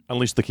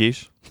Unleash the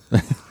quiche.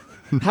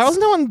 How has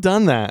no one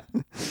done that?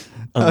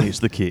 Unleash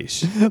the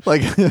quiche.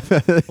 Like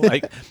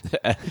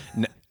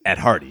at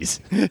Hardee's.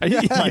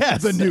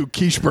 Yes. the new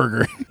quiche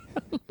burger.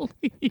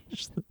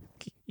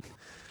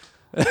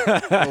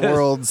 The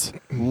world's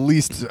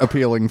least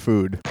appealing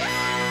food.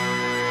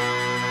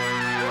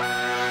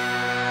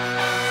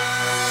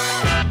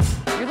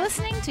 You're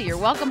listening to Your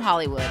Welcome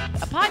Hollywood,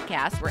 a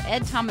podcast where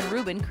Ed, Tom, and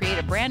Ruben create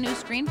a brand new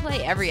screenplay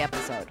every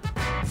episode.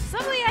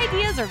 Some of the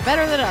ideas are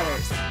better than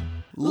others.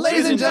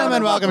 Ladies and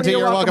gentlemen, welcome to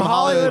Your Welcome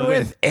Hollywood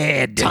with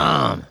Ed,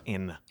 Tom,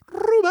 In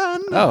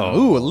Ruben. Oh.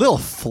 Ooh, a little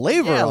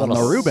flavor a on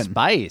little the Reuben.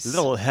 spice.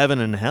 little heaven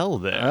and hell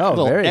there. Oh, A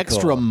little very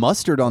extra cool.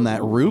 mustard on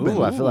that Reuben.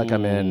 Ooh, I feel like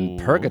I'm in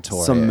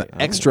purgatory. Some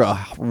extra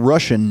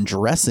Russian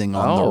dressing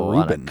on the on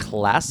Reuben. a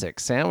classic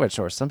sandwich,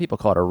 or some people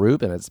call it a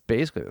Reuben. It's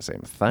basically the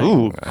same thing.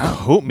 Ooh,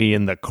 coat me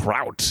in the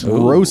kraut.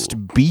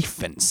 Roast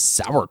beef and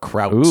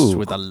sauerkraut Ooh.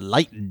 with a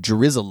light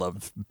drizzle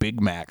of Big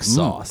Mac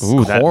sauce.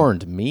 Ooh, that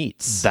Corned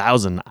meats.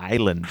 Thousand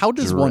Island. How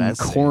does one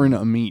dressing. corn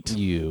a meat?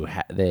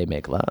 They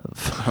make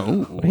love.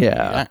 Oh,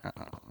 Yeah.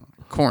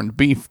 Corned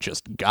beef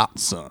just got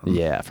some.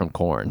 Yeah, from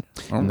corn.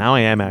 Now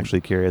I am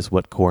actually curious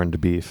what corned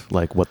beef,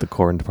 like what the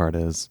corned part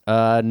is.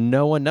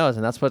 No one knows,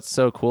 and that's what's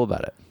so cool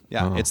about it.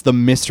 Yeah, it's the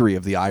mystery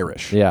of the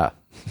Irish. Yeah.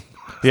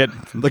 Yeah,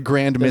 The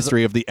grand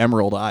mystery of the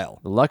Emerald Isle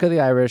The luck of the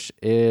Irish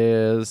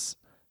is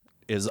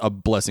is a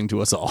blessing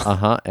to us all.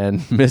 and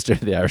Mr.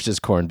 the Irish is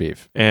corned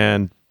beef.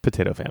 and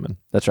potato famine.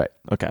 That's right.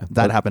 Okay.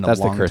 That happened That's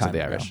a long the curse time of the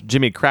ago. Irish.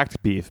 Jimmy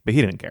cracked beef, but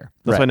he didn't care.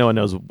 That's Right. why no one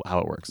knows how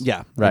it works.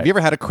 Yeah. Right. Have you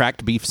ever had a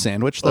cracked beef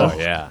sandwich, though?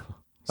 yeah.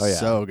 Oh yeah.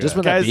 So good. Just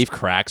when Guys, that beef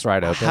cracks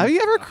right open. Have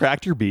you ever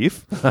cracked your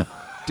beef?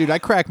 Dude, I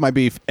crack my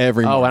beef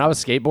every Oh, morning. when I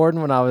was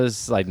skateboarding when I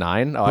was like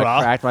 9, I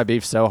Bruh. cracked my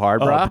beef so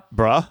hard, bruh.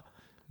 Bruh.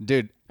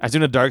 Dude, I was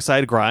doing a dark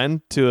side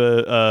grind to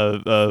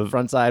a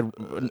Front side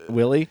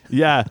Willie.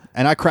 yeah.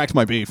 and I cracked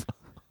my beef.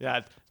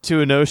 Yeah.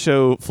 To a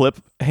no-show flip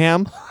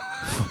ham.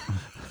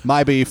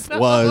 My beef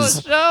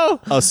was No.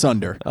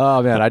 asunder.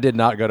 Oh man, I did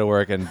not go to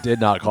work and did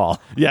not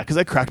call. Yeah, because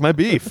I cracked my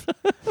beef.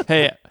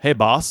 hey,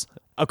 boss.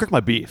 I'll crack my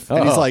beef.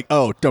 And he's like,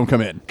 oh, don't come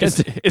in. It's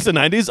the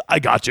 90s. I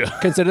got you.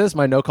 Consider this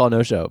my no call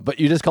no show, but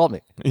you just called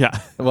me. Yeah.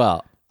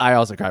 Well, I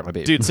also cracked my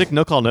beef. Dude, sick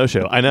no call, no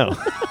show. I know.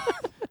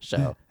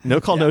 show.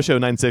 No call, no show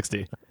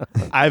 960.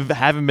 I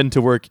haven't been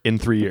to work in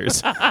 3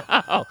 years.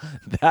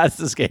 That's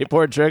the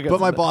skateboard trick. But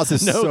my boss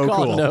is no so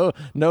call, cool.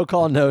 No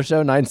call no show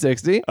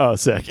 960. Oh,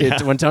 sick.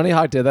 Yeah. When Tony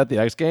Hawk did that at the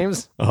X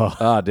Games.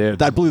 Oh dude.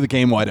 That blew the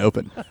game wide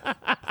open.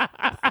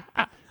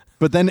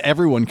 But then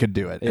everyone could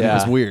do it. And it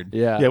was weird.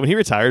 Yeah. Yeah, when he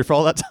retired for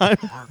all that time.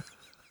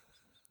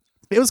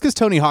 It was because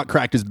Tony Hawk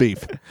cracked his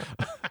beef.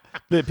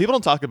 People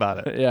don't talk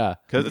about it. Yeah.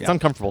 Because it's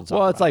uncomfortable to talk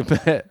Well, it's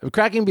about. like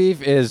cracking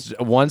beef is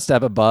one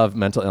step above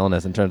mental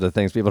illness in terms of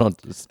things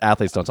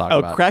athletes don't talk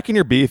about. Cracking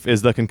your beef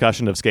is the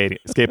concussion of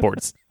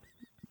skateboards.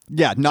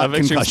 Yeah, not Of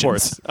extreme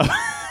concussions.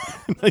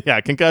 sports.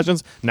 Yeah,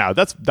 concussions. No,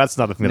 that's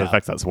not a thing that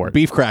affects that sport.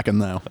 Beef cracking,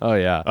 though. Oh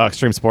yeah.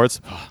 Extreme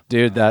sports.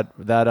 Dude, that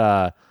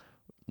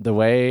the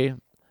way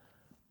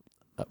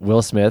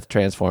Will Smith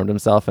transformed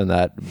himself in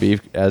that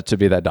beef to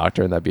be that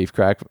doctor in that beef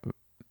crack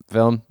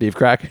film, Beef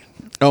Crack.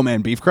 Oh,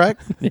 man, beef crack?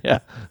 Yeah.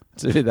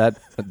 To be that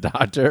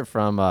doctor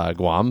from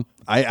Guam.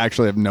 I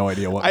actually have no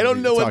idea what I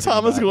don't know what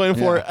Tom is going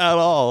for at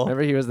all.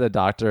 Remember he was the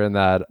doctor in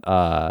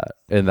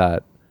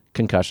that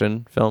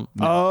concussion film?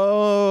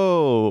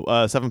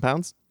 Oh, 7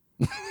 pounds?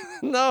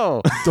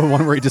 No. The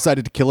one where he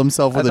decided to kill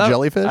himself with a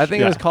jellyfish? I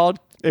think it was called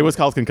It was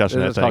called concussion.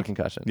 It I was think. called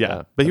concussion, Yeah.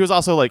 yeah. But he was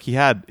also like he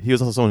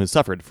was also someone who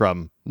suffered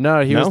from.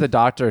 No, he was No? the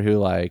doctor who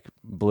like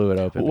blew it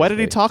open. Why did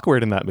he basically. talk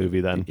weird in that movie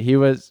then? He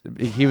was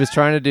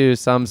trying to do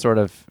some sort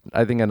of,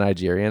 I think, a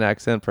Nigerian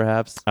accent,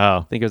 perhaps. Oh.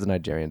 I think it was a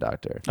Nigerian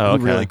doctor. Oh, He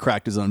okay. really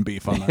cracked his own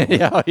beef on that.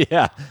 Yeah,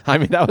 yeah. I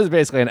mean, that was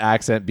basically an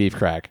accent beef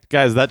crack.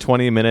 Guys, that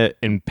 20-minute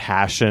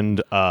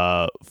impassioned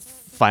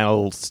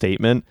final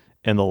statement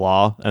in the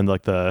law and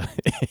like the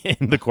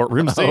in the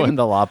courtroom scene. Oh, in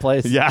the law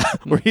place. Yeah,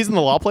 where he's in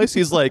the law place,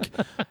 he's like,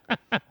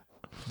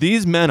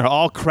 these men are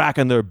all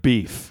cracking their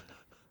beef,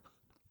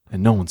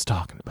 and no one's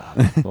talking about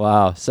it.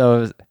 Wow.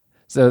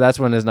 So that's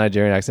when his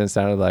Nigerian accent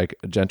sounded like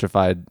a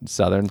gentrified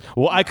Southern.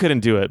 Well, I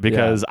couldn't do it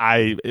because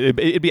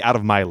it'd be out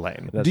of my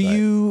lane. That's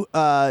Do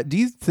right.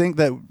 you think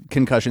that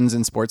concussions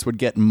in sports would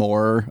get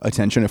more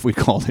attention if we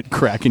called it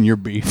cracking your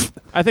beef?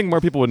 I think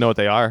more people would know what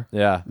they are.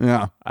 Yeah.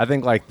 Yeah. I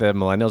think like the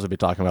millennials would be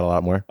talking about it a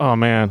lot more. Oh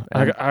man,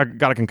 I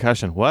got a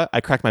concussion. What? I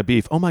cracked my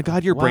beef. Oh my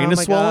god, your brain Wow, is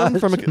my swollen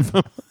gosh.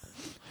 from.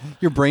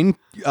 Your brain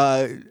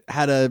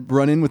had a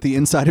run-in with the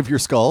inside of your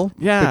skull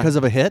Yeah. because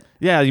of a hit?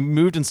 Yeah, you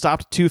moved and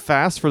stopped too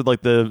fast for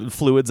like the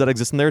fluids that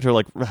exist in there to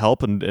like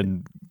help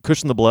and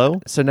cushion the blow.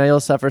 So now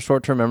you'll suffer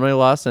short-term memory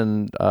loss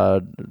and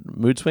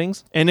mood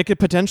swings? And it could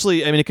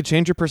potentially, it could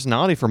change your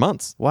personality for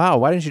months. Wow.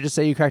 Why didn't you just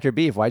say you cracked your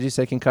beef? Why did you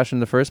say concussion in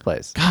the first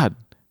place? God,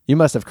 You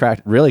must have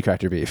really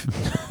cracked your beef.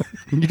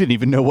 You didn't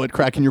even know what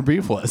cracking your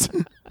beef was.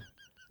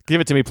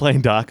 give it to me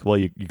plain, Doc. Well,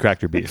 you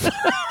cracked your beef.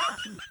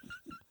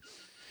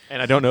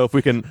 And I don't know if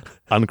we can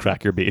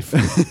uncrack your beef.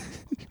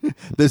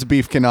 This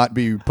beef cannot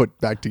be put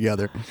back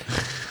together.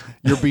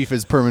 your beef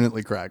is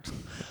permanently cracked.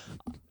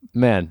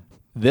 Man,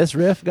 this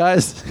riff,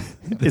 guys,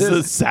 It's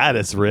the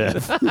saddest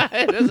riff.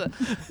 it is a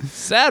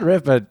sad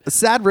riff, but A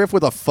sad riff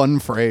with a fun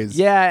phrase.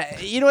 yeah,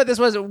 you know what this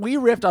was? We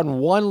riffed on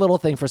one little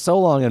thing for so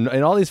long and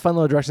in all these fun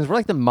little directions. We're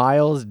like the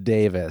Miles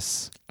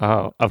Davis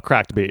Oh, of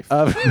cracked beef.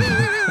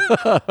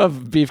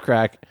 of beef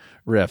crack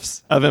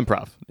riffs. Of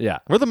improv. Yeah.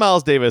 We're the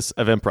Miles Davis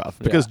of improv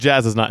because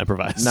jazz is not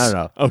improvised.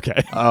 No.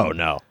 Okay. Oh,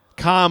 no.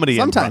 Comedy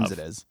Sometimes improv. it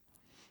is.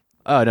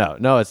 Oh,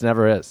 no, it's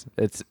never is.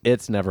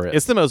 It's never is.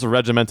 It's the most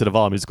regimented of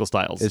all musical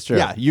styles. It's true.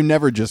 Yeah, you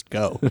never just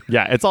go.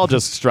 Yeah, it's all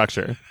just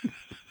structure.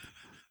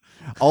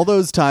 All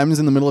those times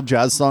in the middle of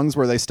jazz songs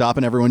where they stop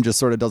and everyone just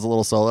sort of does a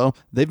little solo,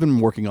 they've been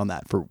working on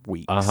that for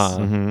weeks. Uh-huh.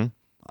 Mm-hmm.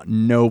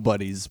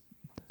 Nobody's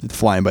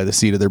flying by the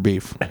seat of their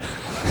beef.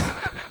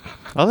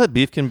 All that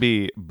beef can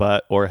be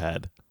butt or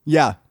head.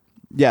 Yeah.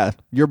 Yeah.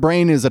 Your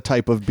brain is a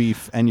type of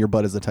beef and your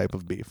butt is a type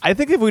of beef. I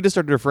think if we just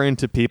started referring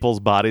to people's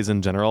bodies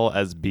in general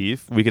as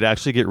beef, we could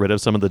actually get rid of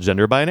some of the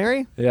gender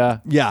binary. Yeah.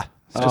 Yeah.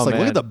 It's just Oh, like, man.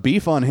 look at the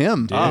beef on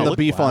him and the look-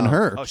 beef on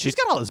her. Oh, she's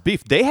got all this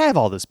beef. They have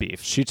all this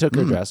beef. She took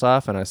her dress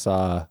off and I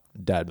saw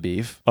dad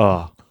beef.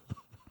 Oh,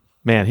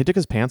 man, he took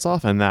his pants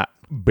off and that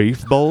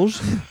beef bulge.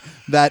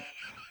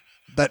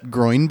 That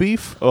groin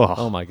beef. Oh,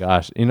 Oh my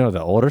gosh. You know,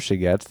 the older she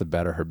gets, the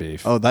better her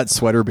beef. Oh, that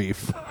sweater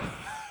beef.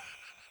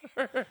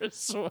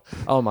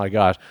 Oh my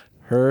gosh.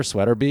 Her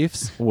sweater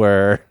beefs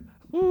were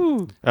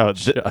oh Want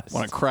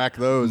to crack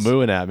those.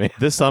 mooing at me.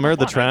 this summer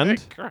the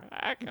trend.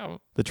 Crack 'em.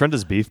 The trend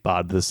is beef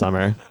bod this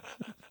summer.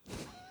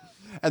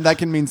 And that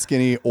can mean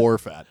skinny or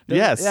fat.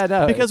 Yes, Yeah,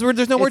 no. because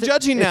there's no more It's-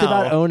 judging now. It's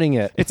about owning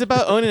it. It's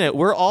about owning it.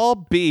 We're all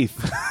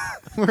beef.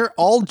 We're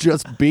all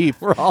just beef.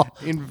 We're all-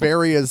 in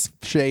various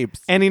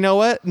shapes. And you know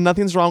what?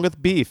 Nothing's wrong with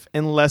beef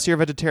unless you're a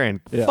vegetarian.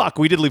 Yeah. Fuck,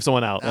 we did leave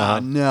someone out.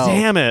 No.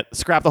 Damn it.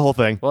 Scrap the whole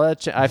thing. Well,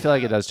 I feel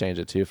like it does change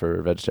it too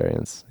for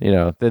vegetarians. You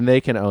know, then they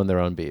can own their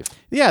own beef.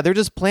 Yeah, they're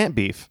just plant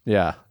beef.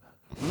 Yeah.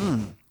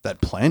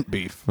 That plant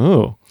beef.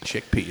 Ooh.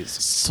 Chickpeas.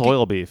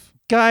 Soil beef.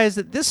 Guys,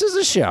 this is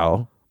a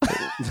show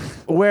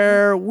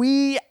where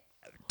we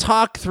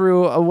talk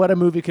through what a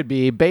movie could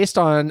be based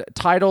on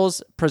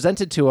titles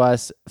presented to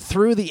us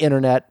through the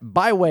internet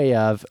by way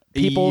of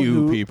people You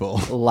who people.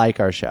 like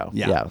our show.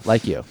 Yeah.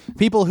 Like you.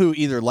 People who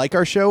either like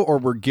our show or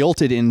were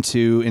guilted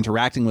into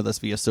interacting with us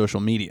via social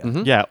media.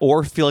 Yeah,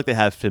 or feel like they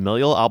have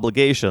familial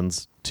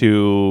obligations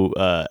to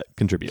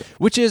contribute.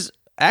 Which is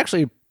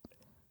actually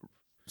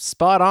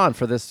spot on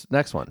for this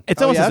next one.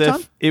 It's Oh, almost yeah, as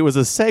Tom? if it was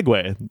a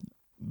segue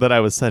that I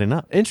was setting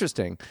up.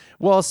 Interesting.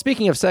 Well,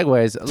 speaking of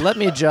segues, let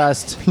me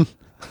just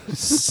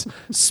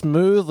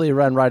smoothly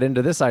run right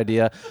into this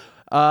idea.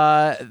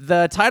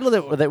 The title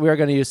that we are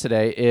going to use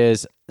today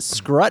is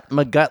Scrut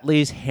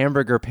McGutley's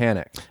Hamburger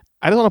Panic.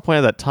 I just want to point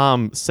out that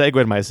Tom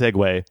segued my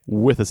segue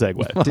with a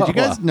segue. Did you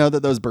guys know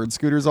that those bird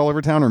scooters all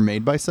over town are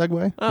made by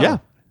Segway? Yeah.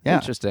 Yeah.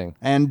 Interesting.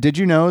 And did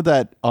you know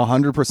that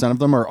 100% of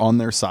them are on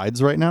their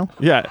sides right now?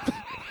 Yeah.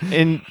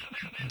 And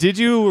did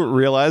you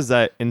realize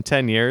that in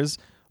 10 years,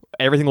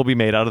 everything will be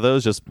made out of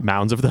those, just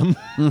mounds of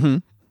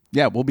them?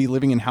 Yeah, we'll be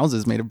living in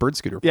houses made of bird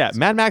scooter. Yeah,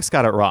 Mad Max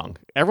got it wrong.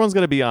 Everyone's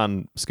going to be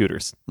on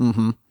scooters.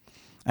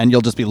 And you'll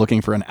just be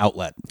looking for an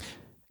outlet.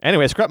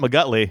 Anyway, Scrut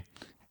McGutley.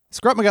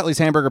 Scrut McGutley's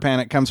Hamburger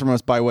Panic comes from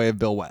us by way of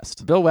Bill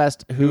West, Bill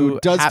West, who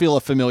does hap- feel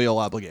a familial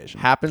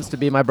obligation. happens to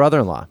be my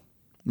brother-in-law.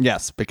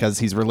 Yes, because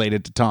he's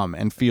related to Tom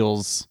and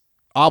feels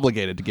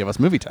obligated to give us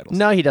movie titles.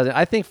 No, he doesn't.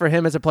 I think for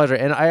him it's a pleasure.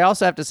 And I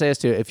also have to say this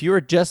too. If you are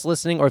just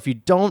listening or if you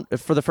don't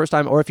for the first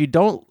time or if you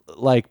don't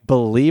like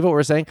believe what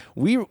we're saying,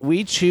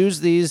 we choose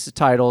these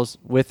titles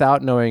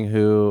without knowing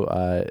who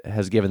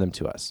has given them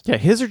to us. Yeah,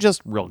 his are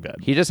just real good.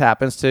 He just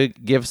happens to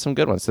give some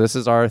good ones. So this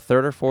is our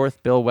third or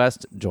fourth Bill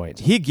West joint.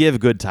 He give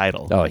good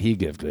title. Oh, he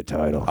gives good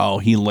title. Oh,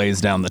 he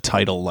lays down the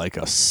title like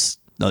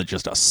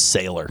just a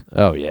sailor.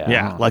 Oh, yeah.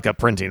 Yeah, like a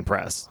printing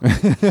press.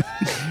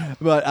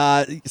 But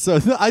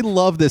I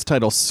love this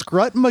title,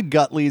 Scrut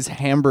McGutley's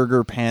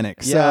Hamburger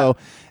Panic. So,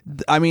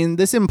 I mean,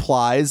 this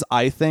implies,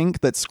 I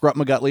think, that Scrut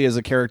McGutley is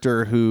a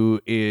character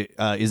who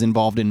is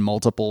involved in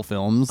multiple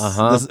films,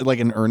 This is like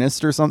an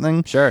Ernest or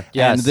something. Sure,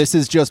 yes. And this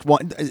is just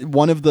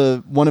one of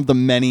the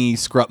many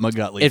Scrut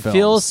McGutley It films.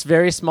 feels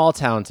very small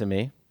town to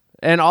me.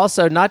 And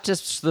also, not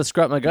just the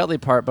Scrut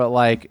McGutley part, but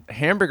like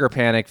Hamburger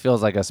Panic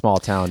feels like a small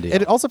town deal.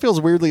 It also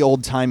feels weirdly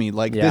old timey.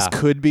 Like this Yeah.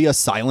 could be a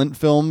silent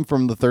film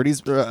from the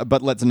 30s,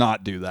 but let's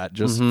not do that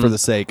just for the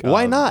sake.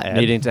 Why of, not, Ed?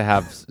 Needing to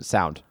have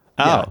sound.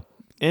 Oh,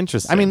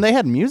 interesting. I mean, they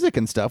had music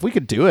and stuff. We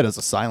could do it as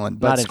a silent,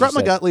 but Not Scrut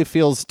interested. McGutley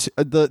feels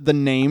the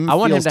name. I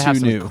want him feels to have too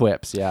some new.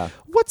 quips, yeah.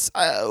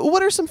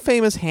 what are some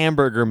famous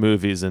hamburger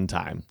movies in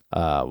time?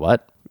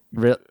 What?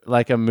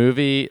 Like a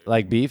movie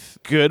like Beef?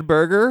 Good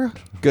Burger?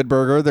 Good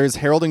Burger. There's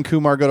Harold and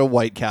Kumar Go to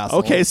White Castle.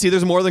 Okay, see,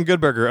 there's more than Good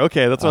Burger.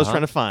 Okay, that's what I was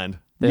trying to find.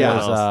 There's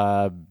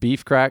Yeah.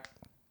 Beef Crack.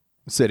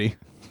 City.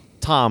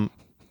 Tom,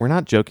 we're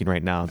not joking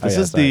right now. This yeah,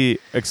 is the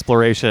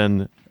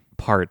exploration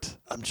part.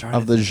 I'm trying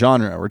Of the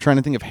genre. We're trying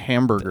to think of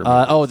hamburger.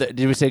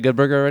 did we say Good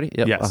Burger already?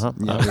 Yep. Yes. It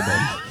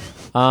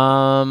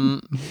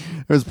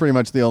was pretty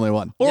much the only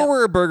one. Or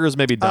where burgers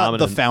may be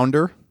dominant. The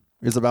Founder.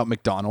 is about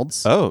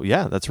McDonald's. Oh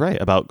yeah, that's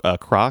right. About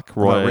Kroc,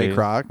 About Ray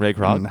Kroc. Ray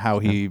Kroc. And how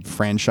he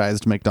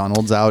franchised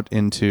McDonald's out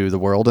into the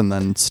world and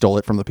then stole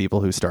it from the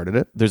people who started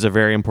it. There's a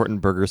very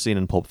important burger scene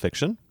in Pulp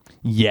Fiction.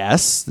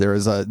 Yes, there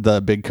is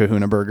the Big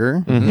Kahuna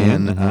Burger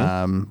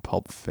in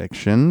Pulp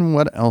Fiction.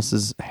 What else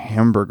is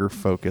hamburger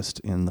focused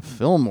in the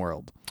film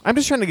world? I'm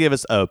just trying to give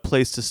us a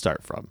place to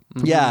start from.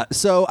 Yeah,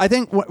 so I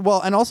think,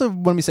 and also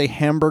when we say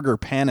hamburger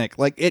panic,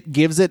 like it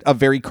gives it a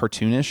very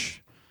cartoonish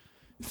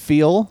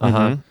feel.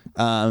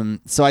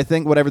 So I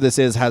think whatever this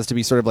is has to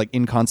be sort of like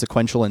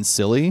inconsequential and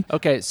silly.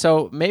 Okay,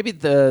 so maybe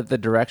the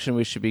direction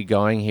we should be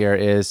going here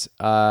is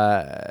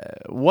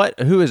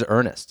who is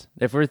Ernest?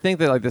 If we think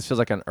that like this feels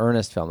like an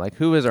Ernest film, like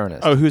who is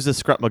Ernest? Oh, who's the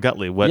Scrut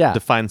McGutley? What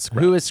defines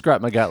Scrut? Who is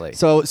Scrut McGutley?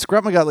 So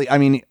Scrut McGutley, I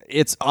mean,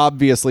 it's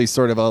obviously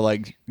sort of a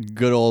like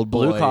good old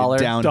boy, Blue collar.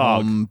 down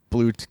Dog. home,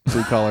 blue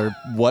collar.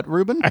 What,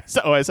 Ruben?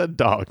 I said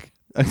dog.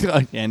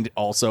 And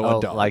also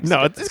a dog. like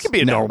No, this could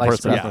be a normal like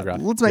person. Scrut Yeah,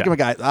 McGuff. let's make him a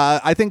guy.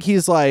 I think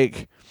he's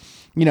like,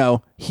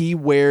 he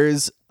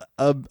wears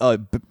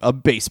a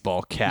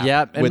baseball cap.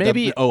 Yep, and with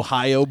maybe the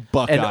Ohio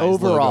Buckeyes and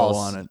overalls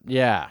logo on it.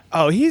 Yeah,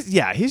 Oh, he's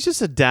just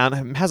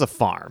has a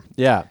farm.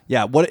 yeah.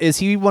 Yeah, what is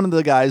he? One of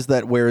the guys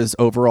that wears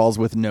overalls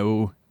with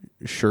no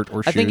shirt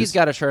or shoes? I think he's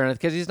got a shirt on it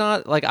because he's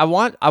not like I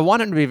want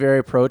him to be very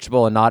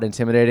approachable and not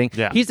intimidating.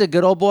 Yeah. He's a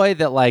good old boy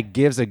that like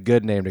gives a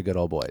good name to good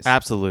old boys.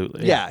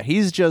 Absolutely. Yeah,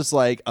 he's just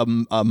like a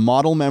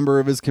model member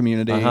of his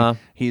community. Uh-huh.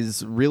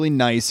 He's really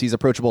nice. He's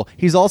approachable.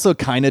 He's also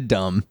kind of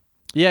dumb.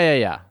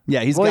 Yeah.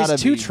 Yeah, he's well, gotta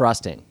he's too be-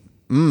 trusting.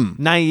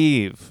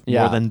 Naive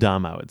Yeah. more than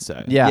dumb, I would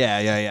say. Yeah,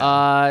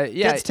 Yeah. Yeah,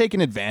 Gets taken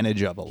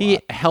advantage of a he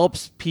lot.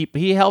 helps people.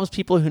 He helps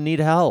people who need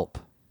help.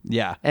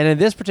 Yeah. And in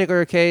this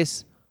particular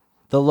case,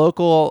 the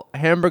local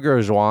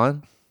hamburger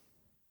joint,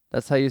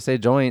 that's how you say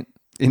joint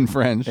In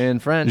French. in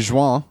French,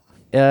 Joint.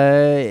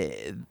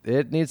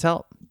 it needs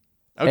help.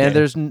 Okay. And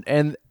there's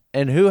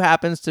and who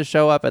happens to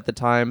show up at the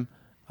time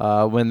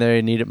when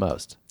they need it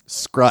most?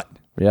 Scrut.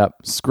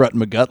 Yep. Scrut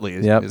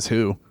McGutley Yep. is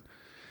who.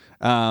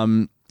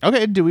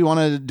 Okay, do we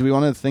want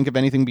to think of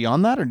anything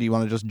beyond that, or do you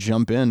want to just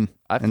jump in?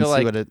 I and feel see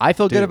like what it I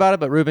feel do? good about it,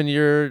 but Ruben,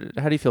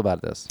 how do you feel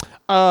about this?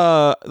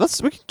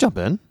 We can jump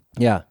in.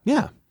 Yeah.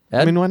 Yeah.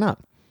 Ed? I mean, why not?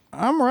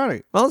 I'm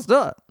ready. Well, let's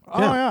do it. Oh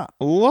yeah.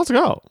 Let's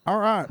go. All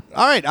right.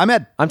 I'm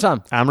Ed. I'm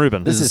Tom. I'm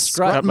Ruben. This is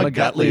Scrut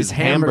McGutley's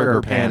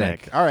Hamburger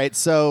Panic. All right,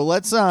 so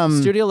let's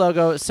Studio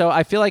logo. So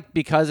I feel like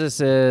because this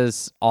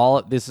is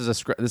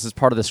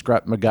part of the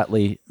Scrut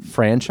McGutley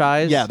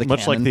franchise. yeah, the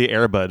Much like canon. the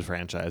Airbud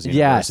franchise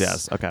universe.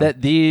 Yes. Okay.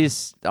 That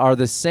these are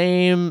the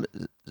same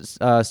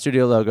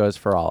studio logos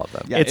for all of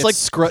them. Yeah, it's it's like-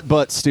 Scrut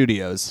Butt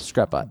Studios.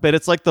 Scrut Butt. but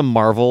it's like the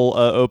Marvel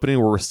opening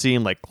where we're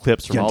seeing like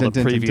clips from all the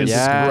previous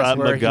Yes, Scrut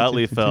where he-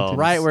 McGutley films.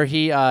 Right, where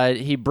he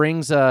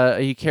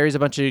carries a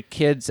bunch of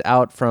kids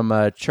out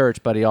from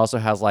church, but he also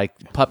has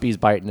like puppies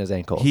biting his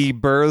ankles. He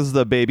births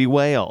the baby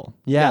whale.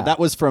 yeah, that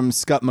was from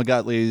Scrut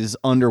McGutley's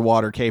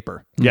Underwater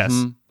Caper. Yes.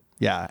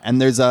 Yeah,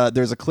 and there's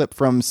a clip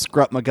from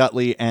Scrut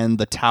McGutley and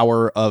the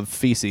Tower of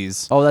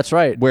Feces. Oh, that's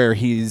right. Where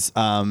he's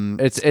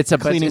It's a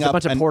cleaning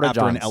bunch up of porta after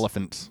an johns.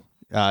 elephant.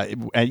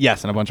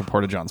 Yes, and a bunch of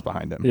porta johns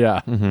behind him.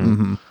 Yeah.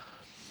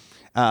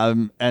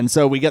 And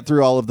so we get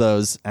through all of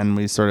those, and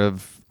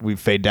we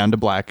fade down to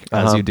black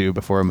as you do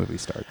before a movie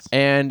starts.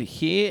 And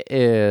he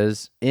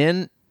is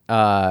in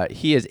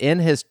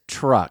his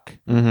truck.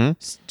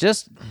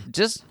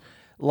 Just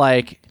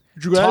like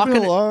talking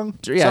along.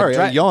 Yeah, Sorry,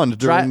 I yawned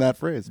during that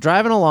phrase.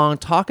 Driving along,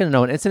 talking to no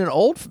one. It's in an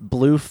old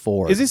blue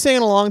Ford. Is he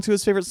singing along to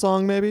his favorite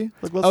song? Maybe.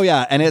 Like, Oh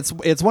yeah, and it's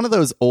one of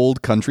those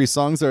old country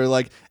songs that are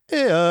like,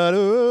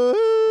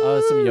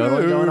 some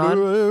yodeling going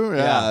on?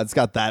 Yeah, it's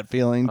got that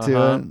feeling to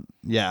Uh-huh. it.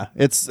 Yeah,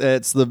 it's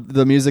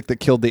the music that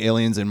killed the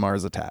aliens in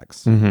Mars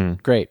Attacks.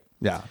 Great.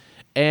 Yeah.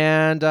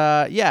 And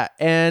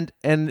and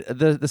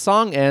the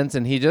song ends,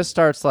 and he just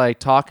starts like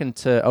talking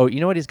to. You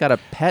know what? He's got a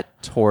pet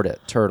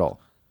turtle.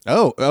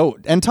 Oh,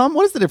 and Tom,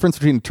 what is the difference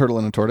between a turtle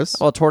and a tortoise?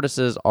 Well,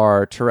 tortoises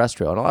are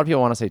terrestrial, and a lot of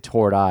people want to say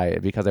tortoise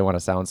because they want to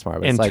sound smart.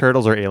 But and it's like,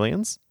 turtles are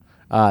aliens?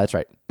 that's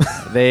right.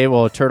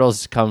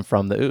 Turtles come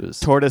from the ooze.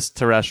 Tortoise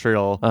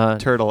terrestrial,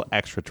 turtle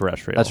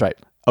extraterrestrial. That's right.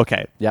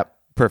 Okay. Yep.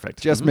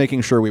 Perfect. Just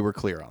making sure we were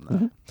clear on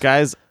that.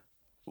 Guys,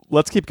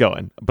 let's keep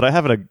going. But I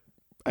have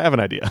an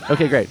idea.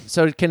 Okay, great.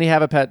 So can he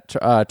have a pet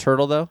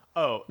turtle though?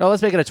 Oh. No,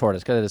 let's make it a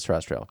tortoise because it is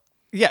terrestrial.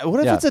 Yeah, what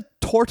if Yeah. it's a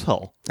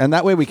turtle? And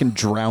that way we can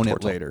drown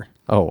it later.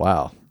 Oh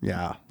wow.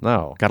 Yeah.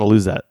 No. Gotta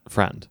lose that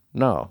friend.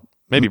 No.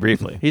 Maybe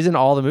briefly. He's in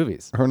all the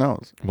movies. Who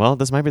knows? Well,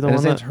 this might be the And one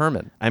his name's that...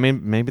 Herman. I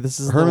mean, maybe this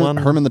is the one...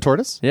 Herman the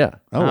tortoise? Yeah.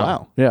 Oh,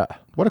 wow. Yeah.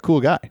 What a cool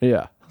guy.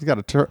 Yeah. He's got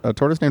a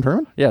tortoise named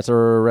Herman? Yeah. It's a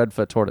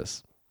redfoot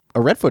tortoise. A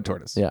redfoot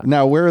tortoise. Yeah.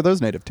 Now, where are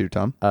those native to,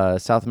 Tom?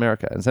 South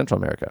America and Central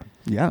America.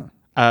 Yeah.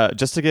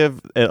 Just to give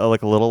it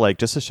like a little like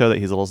just to show that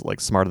he's a little like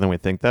smarter than we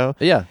think though.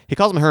 Yeah. He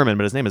calls him Herman,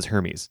 but his name is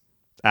Hermes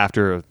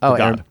after the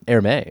god.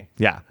 Hermes.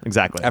 Yeah,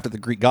 exactly. After the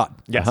Greek god.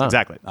 yes, Uh-huh.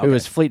 exactly. Who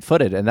is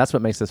fleet-footed, and that's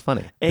what makes this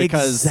funny.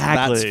 Because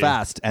that's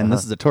fast, and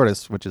this is a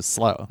tortoise, which is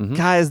slow.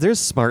 Guys, there's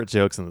smart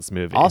jokes in this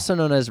movie. Also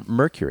known as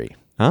Mercury.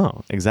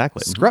 Oh,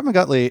 exactly. Scrut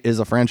McGutley is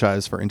a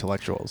franchise for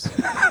intellectuals.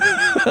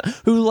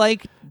 Who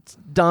like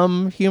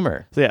dumb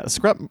humor. So yeah,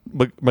 Scrut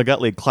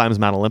McGutley Climbs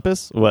Mount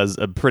Olympus was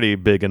a pretty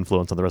big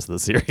influence on the rest of the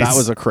series. That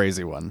was a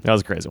crazy one. That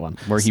was a crazy one.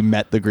 Where he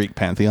met the Greek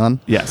pantheon.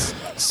 Yes.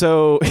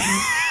 So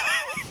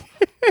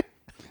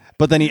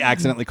But then he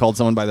accidentally called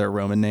someone by their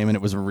Roman name, and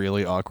it was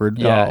really awkward.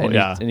 Yeah, Oh, and,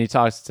 yeah. and he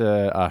talks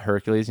to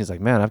Hercules. And he's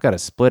like, "Man, I've got a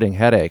splitting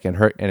headache," and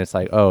it's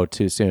like, "Oh,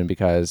 too soon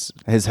because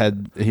His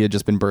head, he had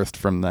just been birthed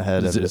from the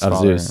head of his of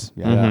father. Zeus."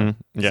 Yeah.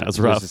 yeah, it's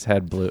rough. His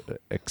head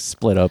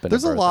split open.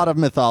 There's a lot of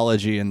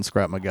mythology in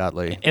Scrut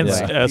McGutley. And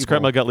Yeah.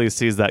 Scrut McGutley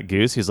sees that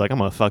goose. He's like, I'm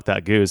going to fuck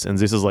that goose. And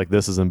Zeus is like,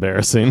 this is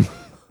embarrassing.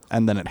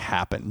 And then it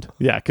happened.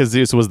 Yeah, because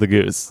Zeus was the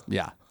goose.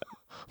 Yeah.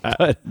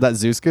 Uh, That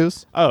Zeus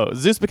goose? Oh,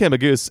 Zeus became a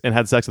goose and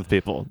had sex with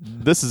people.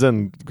 This is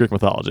in Greek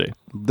mythology.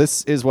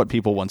 This is what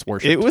people once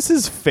worshipped. It was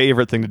his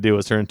favorite thing to do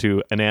was turn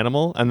into an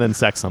animal and then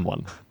sex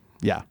someone.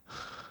 Yeah.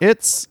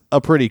 It's a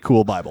pretty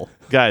cool Bible,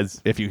 Guys,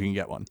 if you can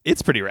get one.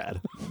 it's pretty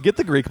rad. Get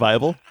the Greek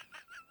Bible,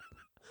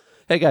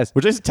 Hey guys,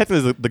 which is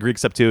technically the Greek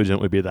Septuagint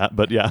would be that,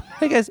 but yeah.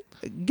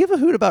 give a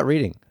hoot about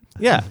reading.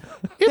 Yeah.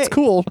 It's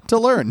cool to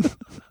learn.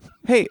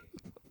 Hey,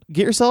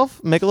 get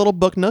yourself, make a little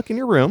book nook in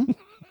your room.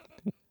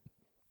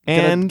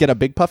 And Get a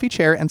big puffy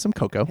chair and some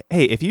cocoa.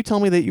 hey, if you tell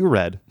me that you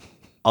read,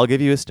 I'll give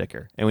you a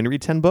sticker. And when you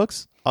read 10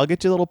 books, I'll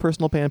get you a little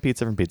personal pan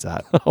pizza from Pizza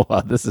Hut. Oh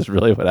wow, this is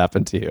really what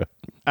happened to you.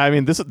 I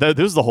mean, this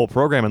was the whole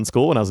program in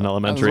school when I was in That's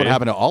elementary. what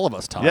happened to all of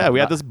us, Tom. Yeah, we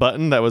had this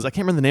button that was, I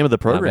can't remember the name of the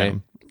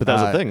program, but that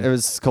was a thing. It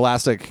was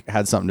Scholastic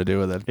had something to do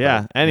with it.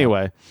 Yeah.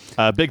 Anyway,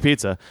 big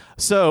pizza.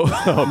 So,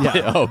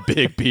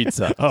 Big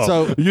pizza.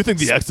 So- you think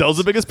the XL's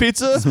the biggest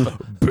pizza?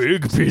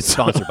 Big pizza.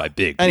 Sponsored by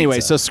Big. Anyway,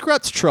 so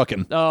Scrut's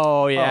trucking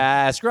Oh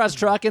yeah, Scrut's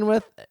trucking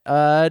with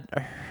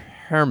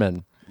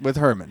Herman. with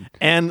Herman.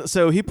 And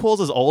so he pulls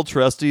his old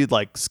trusty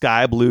like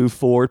sky blue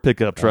Ford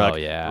pickup truck Oh,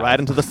 yeah. right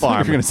into the You're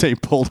farm. going to say he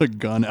pulled a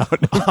gun out.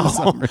 For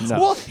some reason.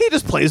 Well, he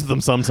just plays with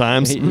them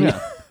sometimes.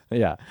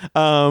 Yeah,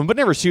 But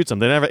never shoots them.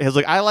 They never. He's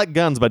like, I like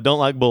guns, but don't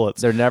like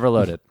bullets. they're never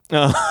loaded.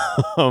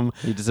 Um,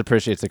 He just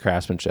appreciates the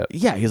craftsmanship.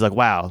 yeah, he's like,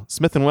 wow,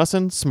 Smith and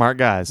Wesson, smart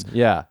guys.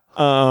 Yeah.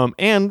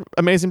 And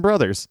amazing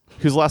brothers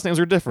whose last names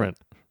are different.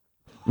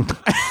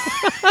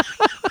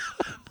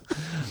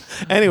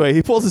 Anyway,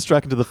 he pulls his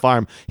truck into the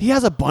farm. He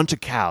has a bunch of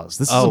cows.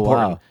 This is Oh,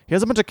 important. wow. He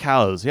has a bunch of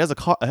cows. He has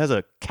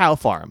a cow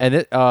farm. And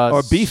it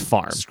Or beef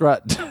farm.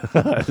 Scrut.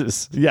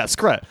 Yeah,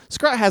 Scrut.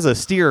 Scrut has a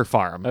steer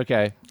farm.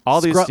 Okay.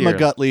 All these Scrut steer.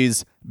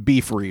 McGutley's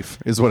Beef Reef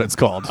is what it's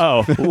called.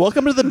 Oh,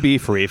 welcome to the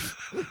beef reef.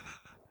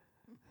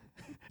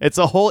 It's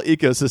a whole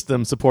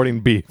ecosystem supporting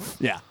beef.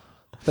 Yeah.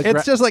 The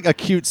It's just like a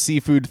cute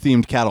seafood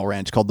themed cattle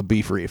ranch called the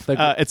Beef Reef.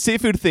 It's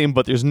seafood themed,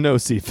 but there's no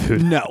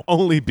seafood. No.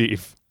 Only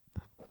beef.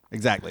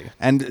 Exactly.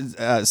 And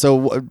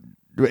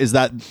is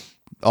that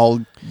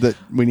all that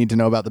we need to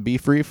know about the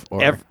Beef Reef?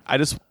 Or I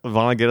just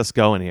want to get us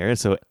going here.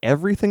 So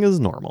everything is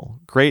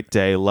normal. Great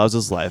day. Loves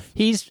his life.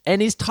 He's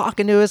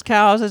talking to his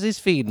cows as he's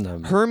feeding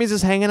them. Hermes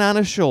is hanging on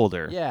his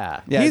shoulder.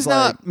 Yeah. Yeah, He's it's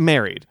not like-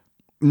 married.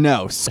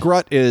 No,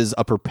 Scrut is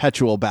a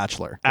perpetual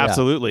bachelor.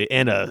 Absolutely.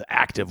 And an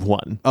active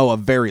one. Oh, a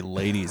very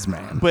ladies'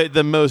 man. But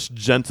the most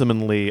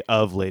gentlemanly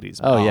of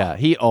ladies. Oh yeah.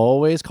 He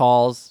always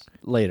calls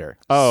later.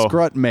 Oh.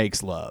 Scrut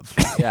makes love.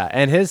 Yeah.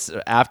 And his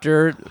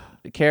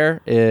aftercare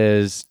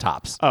is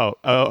tops.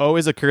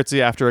 Always a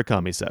curtsy after a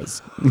cum, he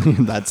says.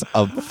 That's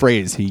a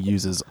phrase he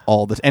uses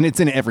all the and it's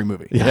in every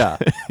movie. Yeah.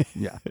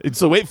 Yeah.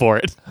 So wait for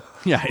it.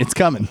 Yeah, it's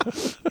coming.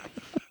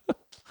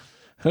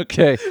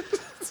 Okay.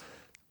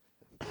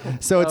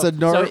 So it's a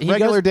So he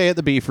regular goes- day at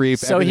the Beef Reef.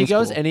 So he Everything's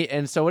goes cool.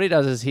 and so what he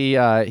does is he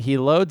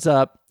loads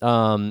up.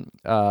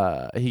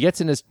 He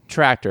gets in his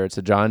tractor. It's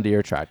a John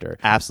Deere tractor,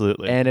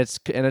 Absolutely. and it's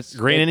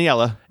green and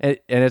yellow. and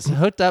it's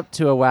hooked up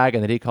to a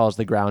wagon that he calls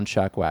the ground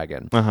chuck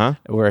wagon. Uh-huh.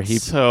 Where he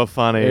So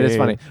funny. it is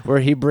funny where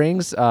he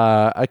brings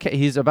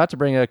he's about to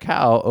bring a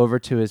cow over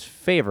to his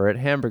favorite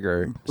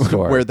hamburger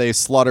store. where they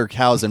slaughter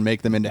cows and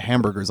make them into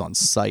hamburgers on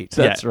site.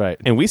 Yeah. That's right.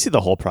 And we see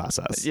the whole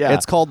process. Yeah.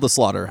 It's called the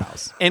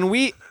slaughterhouse. And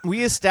we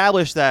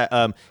established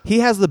that he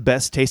has the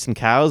best tasting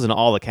cows in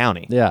all the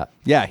county. Yeah.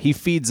 Yeah, he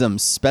feeds them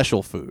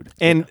special food.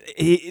 And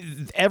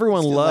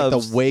everyone Like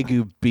loves the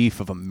Wagyu beef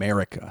of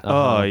America.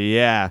 Oh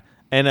yeah.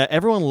 And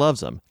everyone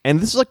loves him. And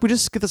this is like we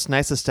just get this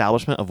nice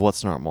establishment of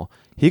what's normal.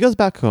 He goes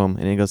back home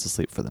and he goes to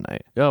sleep for the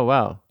night. Oh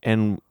wow.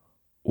 And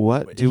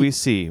what do we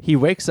see? He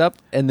wakes up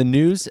and the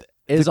news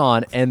is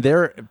on, and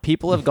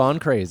people have gone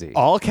crazy.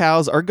 All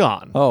cows are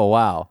gone Oh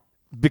wow.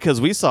 because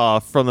we saw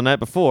from the night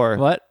before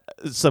What?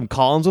 some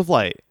columns of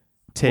light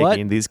taking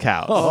What? these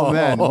cows. Oh,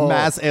 man,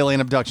 mass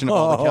alien abduction of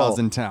all the cows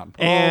in town.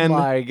 And oh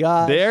my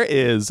god. there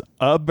is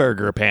a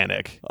burger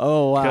panic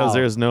Oh wow. because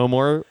there's no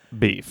more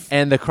beef.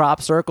 And the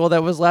crop circle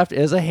that was left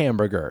is a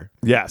hamburger.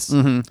 Yes.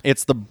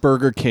 It's the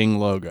Burger King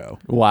logo.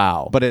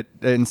 Wow. But it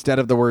instead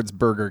of the words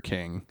Burger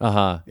King,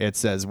 uh-huh. it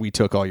says we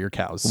took all your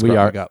cows. We Scrut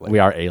are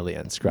McGutley.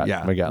 aliens, Scrut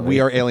Yeah, McGutley. we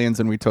are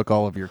aliens and we took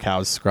all of your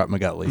cows, Scrut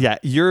McGutley. Yeah,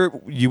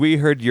 we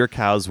heard your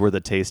cows were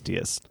the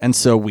tastiest. And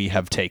so we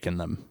have taken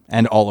them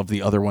and all of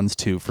the other ones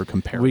too for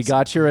comparison. We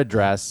got your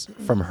address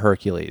from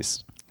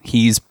Hercules.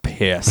 He's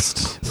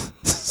pissed.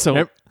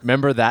 So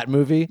Remember that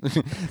movie?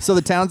 So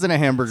the town's in a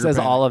hamburger Says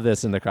panic. all of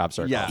this in the crop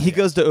circle. Yeah. he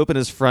goes to open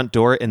his front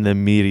door, and the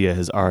media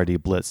has already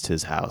blitzed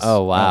his house.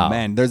 Oh, wow. Oh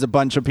man, there's a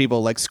bunch of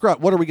people like Scrut.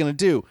 What are we gonna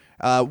do?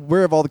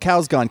 Where have all the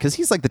cows gone? Because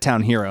he's like the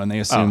town hero, and they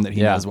assume that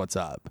he yeah. knows what's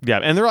up. Yeah,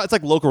 and it's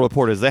like local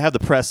reporters. They have the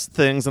press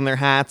things in their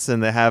hats,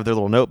 and they have their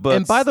little notebooks.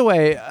 And by the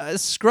way,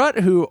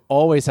 Scrut, who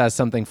always has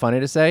something funny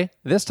to say,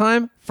 this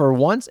time, for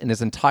once in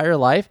his entire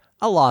life,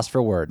 a loss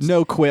for words.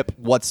 No quip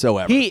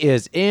whatsoever. He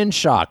is in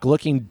shock,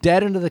 looking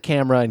dead into the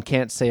camera and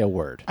can't say a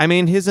word. I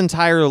mean, his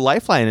entire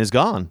lifeline is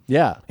gone.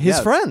 Yeah. His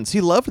Yeah. friends,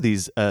 he loved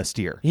these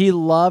steer, He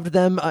loved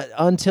them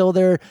until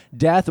their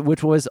death,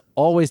 which was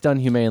always done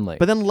humanely.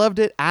 but then loved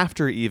it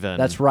after even.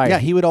 That's right. Yeah,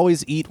 he would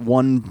always eat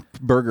one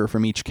burger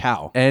from each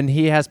cow. And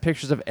he has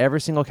pictures of every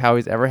single cow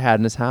he's ever had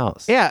in his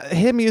house. Yeah,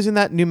 him using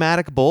that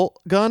pneumatic bolt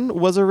gun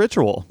was a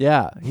ritual.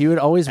 Yeah. He would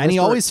always And he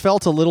whisper- always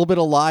felt a little bit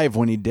alive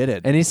when he did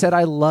it. And he said,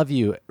 I love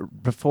you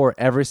before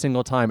every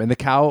single time. And the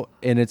cow,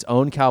 in its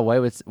own cow way,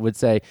 would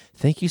say,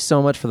 thank you so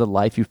much for the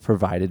life you've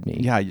provided me.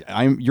 yeah,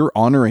 you're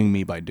honoring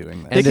me by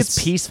doing that. And this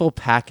it's- peaceful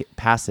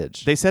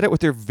passage. They said it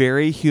with their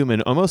very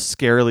human, almost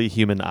scarily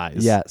human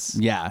eyes. Yes.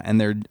 Yeah, and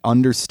their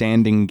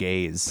understanding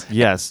gaze.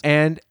 Yes.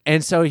 And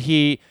so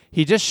he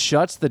just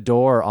shuts the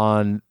door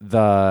on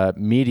the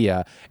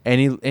media, and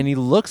he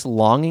looks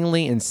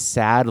longingly and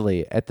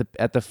sadly at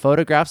the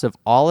photographs of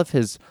all of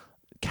his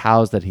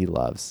cows that he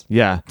loves.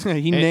 Yeah.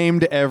 He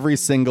named every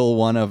single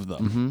one of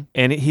them.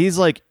 And he's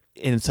like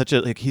in such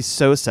a he's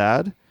so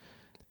sad.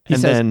 He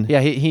and says, then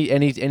yeah,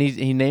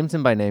 he names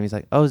him by name. He's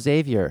like, "Oh,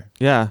 Xavier,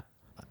 yeah,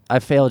 I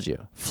failed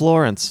you."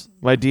 Florence,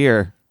 my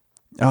dear.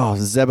 Oh,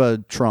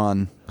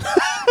 Zebatron.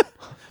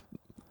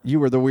 You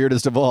were the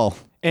weirdest of all.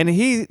 And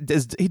he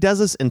does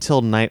this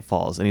until night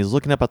falls, and he's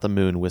looking up at the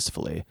moon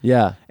wistfully.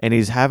 Yeah. And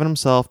he's having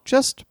himself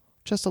just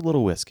a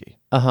little whiskey.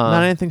 Uh-huh.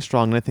 Not anything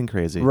strong, nothing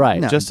crazy. Right.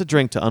 No. Just a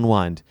drink to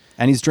unwind.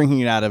 And he's drinking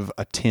it out of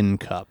a tin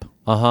cup.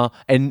 Uh-huh.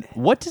 And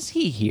what does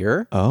he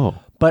hear? Oh.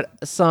 But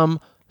some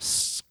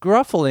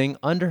scruffling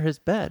under his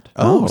bed.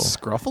 Oh,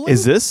 scruffling?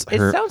 Is this It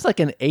her? sounds like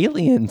an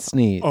alien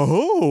sneeze.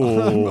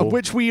 Oh.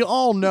 Which we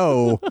all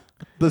know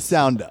the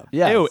sound of.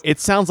 Yes. Ew, it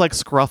sounds like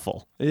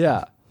scruffle.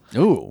 Yeah.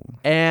 Ooh.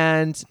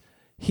 And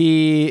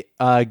he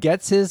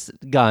gets his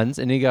guns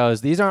and he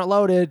goes, "These aren't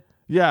loaded."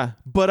 Yeah,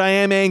 but I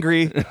am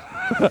angry.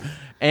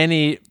 And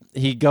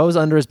he goes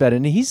under his bed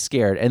and he's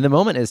scared. And the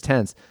moment is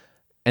tense.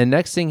 And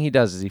next thing he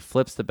does is he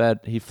flips the bed.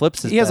 He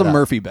flips his He has bed a up.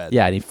 Murphy bed.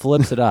 Yeah, and he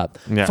flips it up.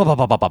 Yeah. Flop,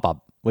 pop, pop, pop,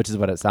 pop, which is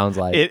what it sounds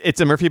like.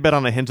 It's a Murphy bed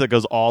on a hinge that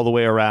goes all the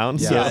way around.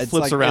 So it it's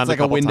flips like, around It's like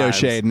a couple window times.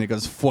 shade, and it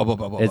goes.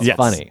 It's Yes.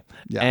 funny.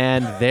 Yeah.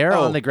 And there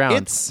on the ground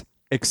It's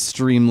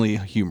extremely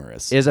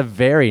humorous. is a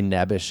very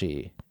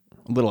nebbishy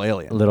Little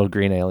alien. little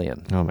green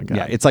alien. Oh my god.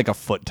 Yeah, it's like a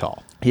foot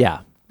tall.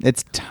 Yeah.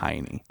 It's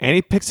tiny. And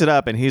he picks it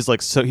up and he's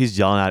like, so he's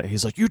yelling at it.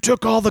 He's like, "You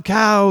took all the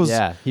cows."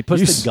 Yeah. He puts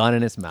You the s- gun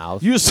in his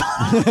mouth. You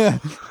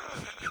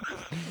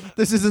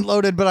This isn't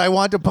loaded, but I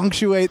want to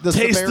punctuate the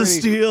taste severity. the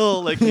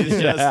steel. Like he's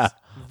Yeah. just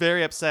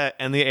very upset.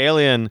 And the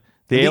alien,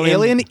 The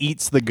alien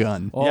eats the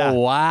gun. Oh, Yeah.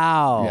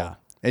 wow. Yeah.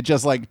 It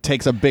just like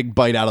takes a big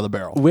bite out of the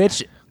barrel.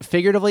 Which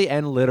figuratively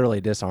and literally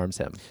disarms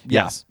him.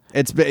 Yes.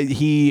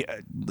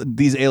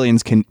 These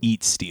aliens can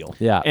eat steel.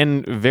 Yeah.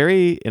 And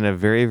in a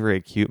very,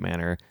 very cute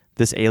manner,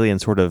 this alien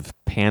sort of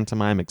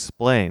pantomime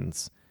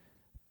explains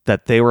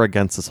that they were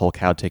against this whole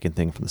cow taking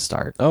thing from the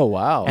start. oh,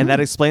 wow. And that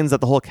explains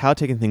that the whole cow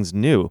taking thing's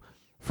new.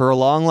 For a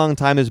long, long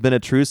time, there's been a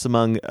truce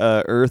among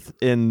Earth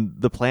and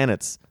the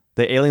planets.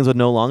 The aliens would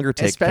no longer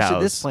take especially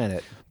cows. this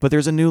planet. But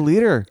there's a new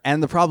leader.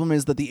 And the problem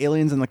is that the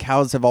aliens and the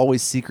cows have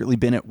always secretly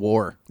been at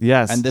war.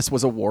 Yes. And this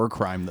was a war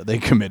crime that they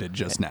committed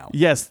just now.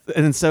 Yes,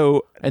 and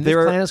so And this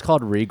there planet are, is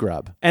called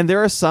Regrub. and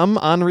there are some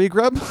on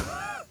Regrub.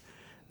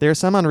 There are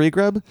some on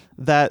Regrub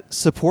that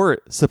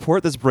support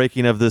this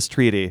breaking of this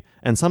treaty,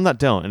 and some that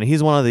don't. And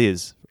he's one of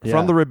these Yeah.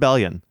 from the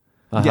rebellion.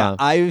 Uh-huh. Yeah,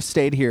 I've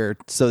stayed here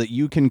so that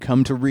you can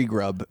come to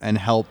Regrub and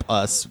help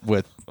us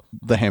with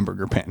the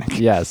hamburger panic.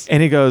 Yes.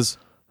 And he goes,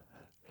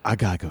 "I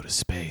gotta go to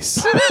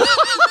space."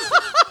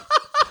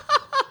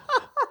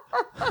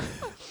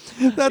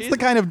 That's the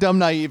kind of dumb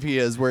naive he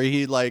is, where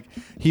he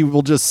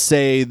will just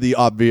say the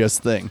obvious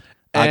thing.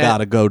 I And-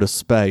 gotta go to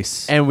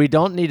space. And we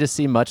don't need to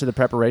see much of the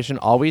preparation.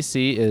 All we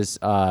see is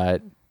Oh,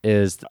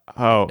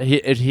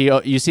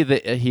 you see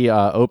that he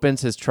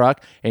opens his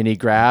truck and he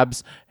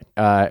grabs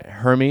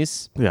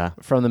Hermes yeah.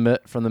 from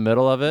the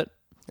middle of it.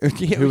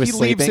 he who was leaves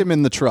sleeping? him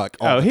in the truck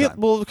all the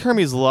time.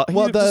 Hermes. Well,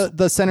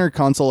 the center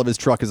console of his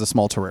truck is a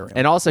small terrarium.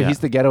 And also, he's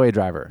the getaway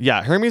driver.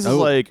 yeah, Hermes is Oh.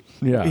 like,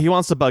 Yeah. he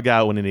wants to bug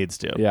out when he needs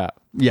to. Yeah.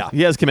 yeah.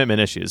 He has commitment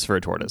issues for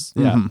a tortoise.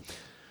 Yeah.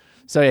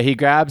 So yeah, he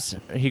grabs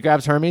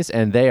Hermes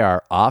and they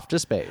are off to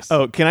space.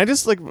 Oh, can I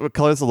just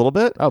color this a little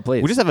bit? Oh,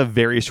 please. We just have a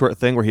very short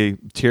thing where he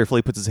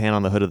tearfully puts his hand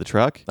on the hood of the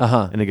truck.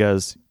 Uh-huh. And he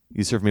goes,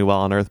 "You serve me well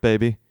on Earth,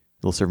 baby.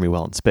 You'll serve me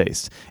well in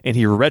space." And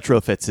he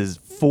retrofits his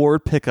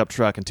Ford pickup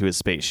truck into his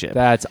spaceship.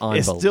 That's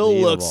It still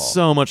unbelievable. looks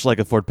so much like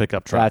a Ford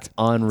pickup truck. That's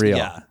unreal.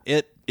 Yeah.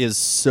 It is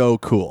so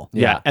cool.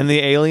 Yeah. And the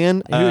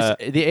alien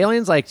The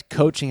alien's like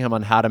coaching him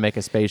on how to make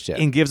a spaceship.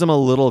 and gives him a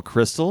little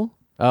crystal.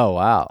 Oh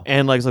wow!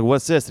 And like, he's like,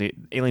 what's this? And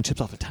the alien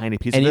chips off a tiny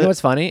piece And of you it. know what's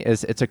funny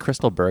is it's a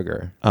crystal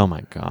burger. Oh my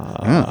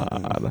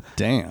God.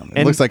 Damn. It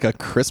And- looks like a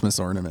Christmas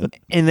ornament.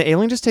 And the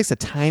alien just takes a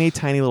tiny,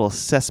 tiny little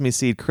sesame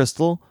seed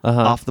crystal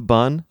off the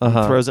bun, and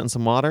throws it in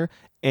some water,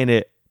 and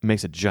it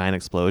makes a giant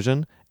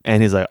explosion.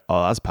 And he's like,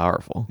 oh, that's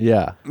powerful.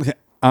 Yeah.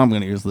 I'm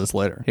going to use this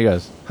later. He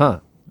goes, huh?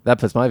 That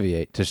puts my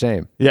V8 to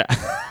shame. Yeah.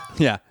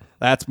 Yeah.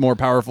 That's more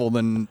powerful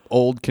than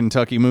old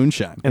Kentucky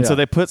moonshine. And so Yeah.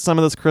 they put some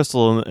of this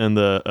crystal in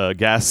the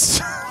gas,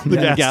 the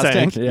Yeah, gas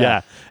tank.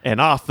 Yeah. And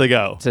off they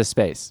go. To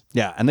space.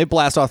 Yeah, and they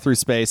blast off through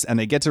space, and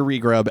they get to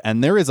regrub,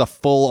 and there is a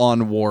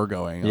full-on war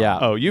going on. Yeah.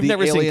 Oh, you've The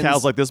never seen aliens-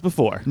 cows like this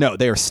before. No,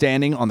 they are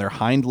standing on their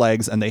hind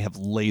legs, and they have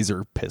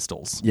laser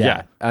pistols.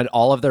 Yeah. And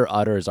all of their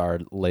udders are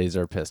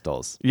laser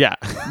pistols. Yeah.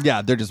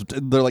 Yeah, they're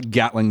like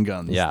Gatling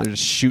guns. Yeah. They're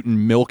just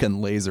shooting milk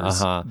and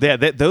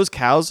lasers. Those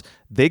cows,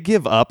 they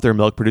give up their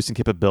milk producing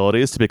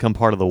capabilities to become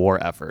part of the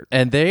war effort.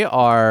 And they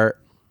are,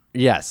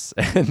 yes.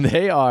 And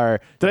they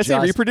are. Did I say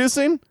just-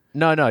 reproducing?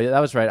 No, that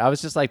was right. I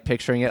was just like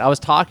picturing it. I was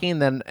talking, and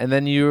then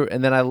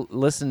I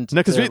listened.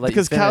 No, to let you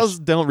because finish. cows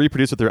don't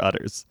reproduce with their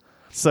udders.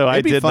 So I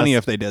It'd be did funny mess-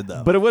 if they did,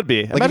 though. But it would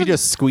be. like if Imagine you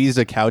just squeezed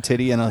a cow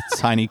titty and a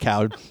tiny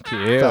cow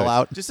fell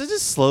out. just a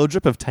slow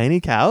drip of tiny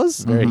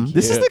cows. Very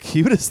This is cute. the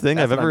cutest thing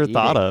That's I've what ever I'm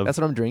thought eating. of. That's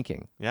what I'm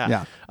drinking.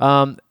 Yeah.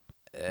 Yeah.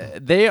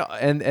 They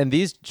and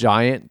these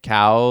giant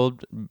cow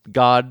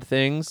god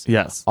things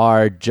Yes.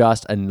 are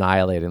just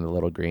annihilating the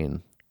little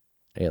green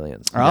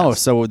aliens. Oh,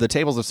 so the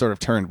tables have sort of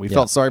turned. We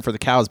felt sorry for the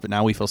cows, but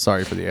now we feel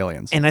sorry for the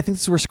aliens. And I think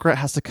this is where Scrat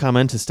has to come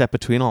in to step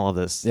between all of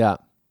this. Yeah.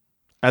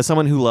 As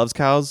someone who loves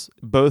cows,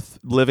 both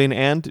living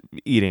and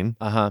eating,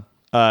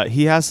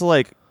 he has to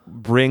like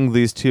bring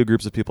these two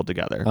groups of people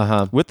together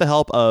with the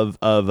help of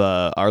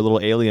our little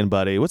alien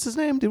buddy. What's his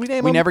name? Did we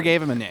name we him? never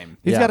gave him a name.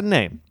 He's Yeah. got a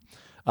name.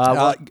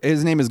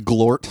 His name is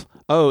Glort.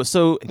 Oh,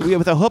 so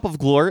with the help of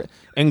Glort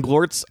and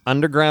Glort's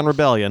underground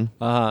rebellion,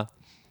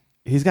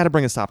 he's got to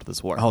bring a stop to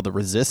this war. Oh, the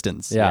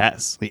resistance. Yeah.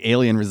 Yes. The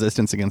alien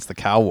resistance against the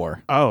cow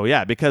war. Oh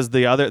yeah, because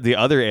the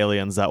other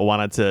aliens that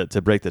wanted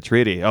to break the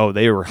treaty,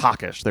 they were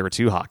hawkish. They were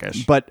too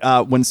hawkish. But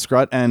when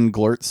Scrut and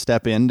Glort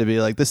step in to be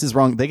like, this is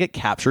wrong, they get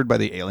captured by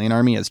the alien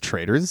army as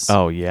traitors.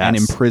 Oh, yes. And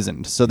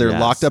imprisoned. So they're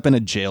Yes. locked up in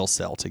a jail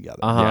cell together.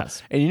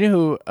 Yes. And you know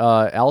who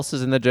else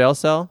is in the jail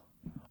cell?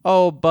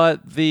 Oh,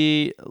 but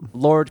the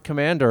Lord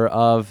Commander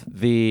of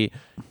the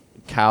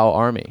cow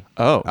army.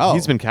 Oh,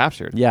 he's been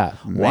captured. Yeah.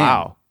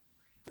 Wow.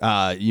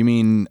 You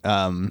mean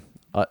Utterman?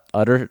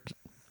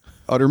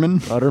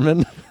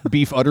 Utterman?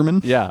 Beef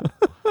Utterman? Yeah.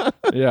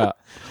 Yeah.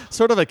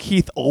 Sort of a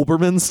Keith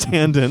Olbermann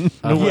stand-in.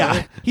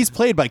 Yeah. He's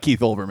played by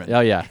Keith Olbermann. Oh,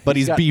 yeah. But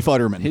he's got- Beef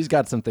Utterman. He's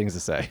got some things to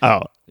say.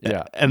 Oh,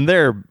 Yeah. and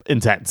they're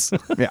intense.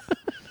 Yeah.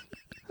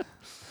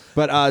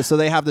 But so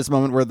they have this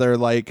moment where they're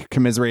like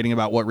commiserating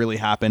about what really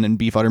happened, and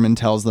Beef Utterman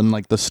tells them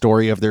like the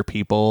story of their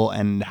people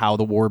and how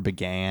the war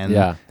began,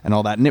 Yeah. and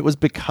all that. And it was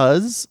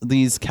because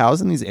these cows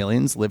and these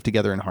aliens lived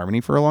together in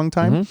harmony for a long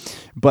time.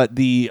 But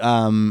the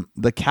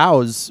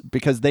cows,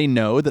 because they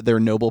know that their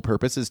noble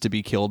purpose is to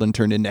be killed and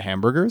turned into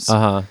hamburgers,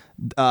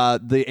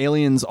 the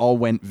aliens all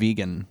went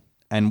vegan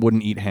and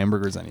wouldn't eat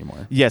hamburgers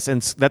anymore. Yes,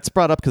 and that's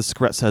brought up because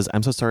Scrat says,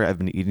 "I'm so sorry I've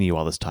been eating you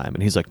all this time,"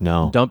 and he's like,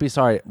 "No, Don't be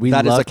sorry. We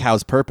That is love, a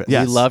cow's purpose.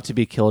 Yes. We love to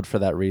be killed for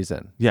that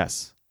reason.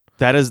 Yes,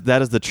 that is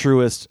the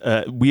truest.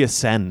 We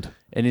ascend."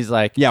 And he's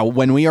like, Yeah,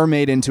 when we are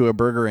made into a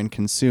burger and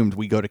consumed,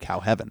 we go to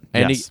cow heaven.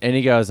 and Yes.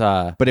 he goes,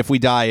 But if we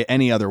die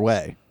any other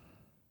way,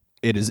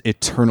 it is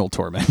eternal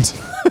torment.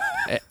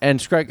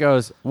 and Scrat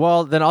goes,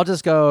 well, then I'll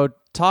just go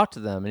talk to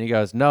them. And he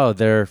goes, no,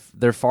 they're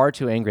far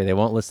too angry. They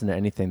won't listen to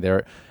anything.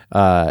 They're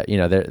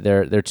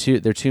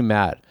too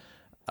mad.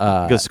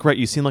 Because Scrat,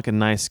 you seem like a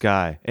nice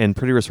guy and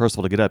pretty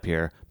resourceful to get up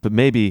here, but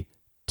maybe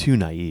too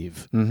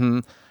naive.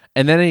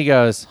 And then he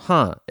goes,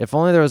 if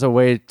only there was a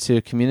way to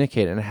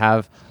communicate and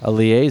have a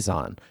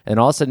liaison. And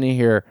all of a sudden you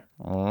hear,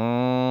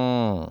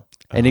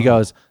 and he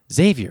goes,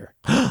 Xavier.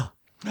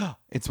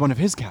 It's one of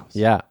his cows.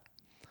 Yeah.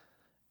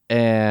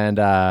 And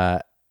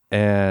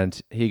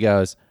he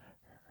goes,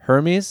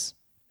 Hermes.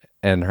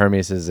 And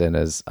Hermes is in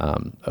his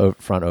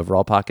front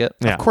overall pocket.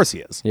 Yeah. Of course he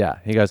is. Yeah.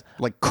 He goes,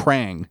 Like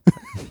Krang.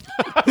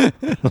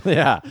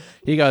 yeah.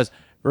 He goes,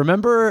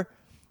 remember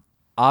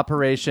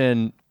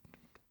Operation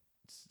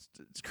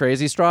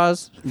Crazy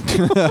Straws?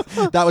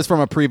 That was from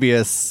a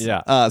previous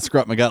Yeah.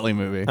 Scrut McGutley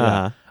movie.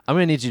 I'm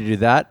going to need you to do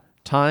that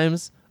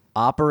times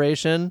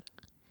Operation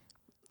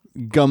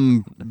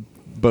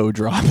Gumbo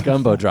drop.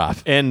 Gumbo Drop.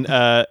 And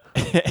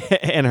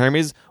and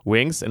Hermes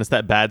winks, and it's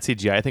that bad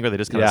CGI thing where they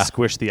just kind of Yeah.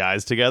 squish the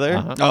eyes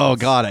together. Oh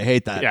God, I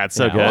hate that. Yeah, it's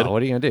so Yeah, good. well,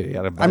 what are you going to do? You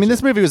gotta I mean,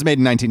 this movie was made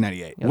in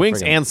 1998.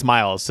 Winks friggin- and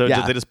smiles, so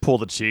Yeah. they just pull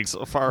the cheeks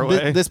far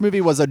away. This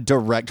movie was a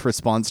direct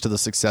response to the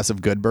success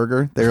of Good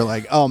Burger. They were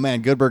like, "Oh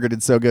man, Good Burger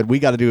did so good. We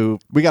got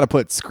to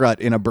put Scrut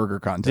in a burger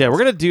contest." Yeah, we're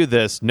gonna do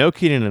this. No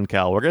Keenan and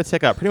Kel. We're gonna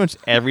take out pretty much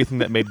everything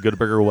that made Good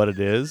Burger what it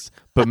is,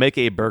 but make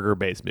a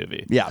burger-based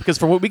movie. Yeah. Because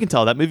from what we can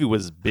tell, that movie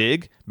was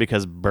big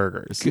because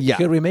burgers. Yeah.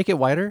 Could we make it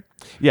whiter?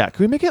 Yeah.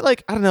 Can we make it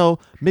like, I don't know,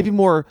 maybe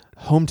more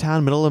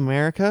hometown, middle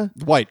America?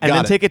 White, And got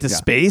then it. take it to Yeah.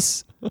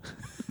 space?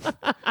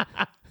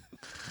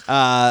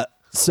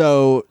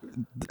 So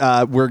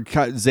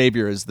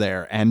Xavier is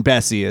there and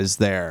Bessie is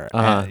there.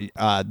 And,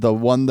 the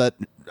one that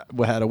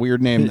had a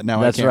weird name that now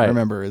I That's can't right.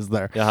 remember is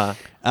there.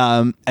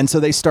 Uh-huh. And so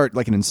they start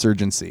like an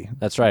insurgency.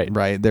 That's right.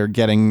 Right. They're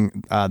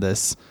getting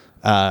this.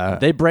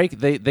 They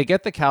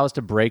get the cows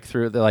to break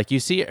through. They're like, you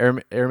see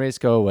Hermes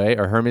go away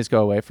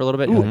for a little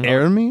bit. Ooh, You're like,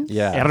 Hermes?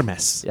 yeah.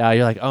 Hermes. Yeah,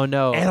 you're like, oh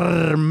no.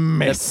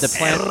 Hermes. The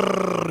plan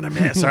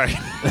Hermes. Sorry.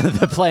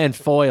 the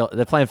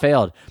plan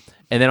failed.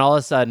 And then all of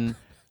a sudden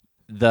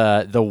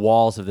the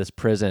walls of this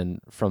prison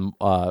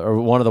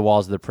or one of the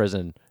walls of the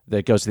prison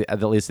that goes to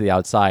that leads to the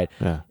outside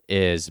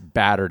is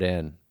battered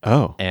in.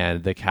 Oh.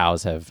 And the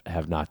cows have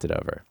knocked it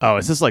over. Oh,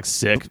 is this like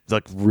sick,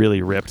 like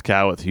really ripped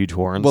cow with huge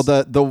horns? Well,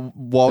 the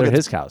wall They're gets,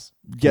 his cows.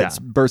 gets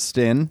burst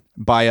in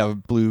by a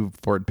blue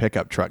Ford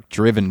pickup truck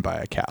driven by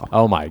a cow.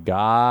 Oh my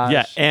gosh.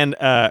 yeah, and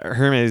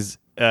Hermes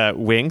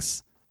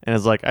winks and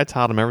is like, I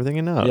taught him everything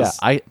he knows.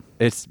 Yeah,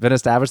 it's been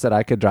established that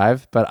I could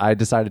drive, but I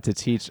decided to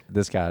teach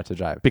this cow to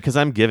drive. Because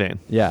I'm giving.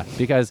 Yeah,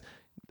 because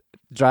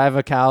drive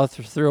a cow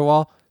through a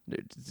wall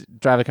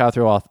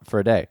for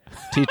a day.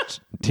 Teach.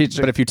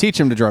 But if you teach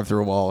him to drive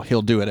through a wall,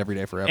 he'll do it every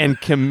day forever. And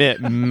commit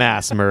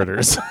mass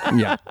murders.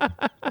 yeah.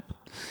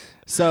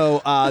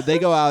 So they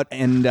go out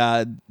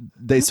and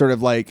they sort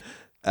of like,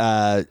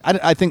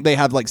 I think they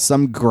have like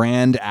some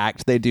grand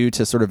act they do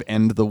to sort of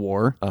end the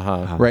war.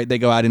 Right? They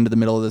go out into the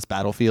middle of this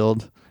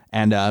battlefield.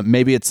 And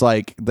maybe it's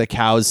like the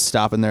cows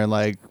stop and they're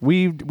like,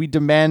 we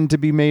demand to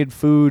be made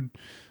food.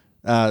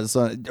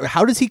 So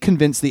how does he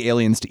convince the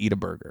aliens to eat a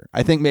burger?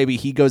 I think maybe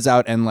he goes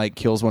out and like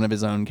kills one of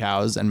his own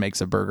cows and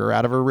makes a burger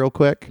out of her real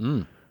quick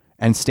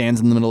and stands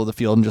in the middle of the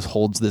field and just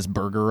holds this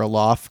burger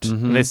aloft.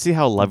 And they see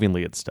how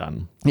lovingly it's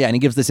done. Yeah. And he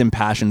gives this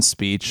impassioned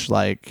speech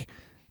like,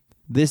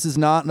 this is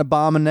not an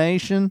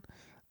abomination.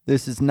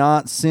 This is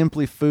not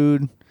simply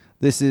food.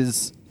 This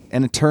is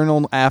an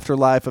eternal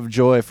afterlife of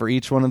joy for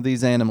each one of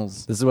these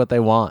animals. This is what they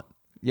want.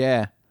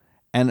 Yeah.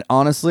 And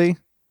honestly,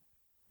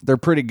 they're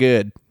pretty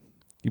good.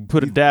 You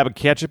put a dab of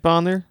ketchup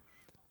on there,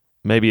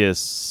 maybe a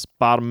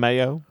spot of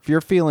mayo, If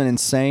you're feeling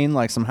insane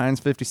like some Heinz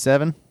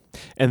 57,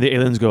 and the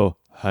aliens go,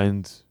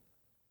 Heinz.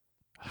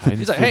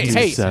 He's like, hey,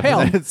 57."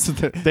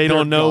 hell, They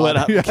don't know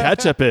what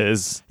ketchup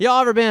is. y'all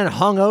ever been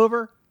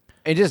hungover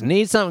and just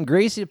need something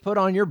greasy to put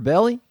on your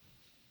belly?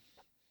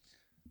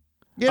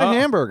 get a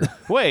hamburger.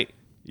 Wait,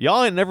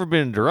 y'all ain't never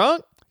been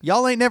drunk?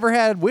 Y'all ain't never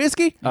had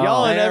whiskey?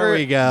 Y'all ain't there never,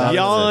 we go.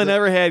 Y'all ain't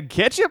never had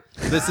ketchup?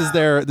 This is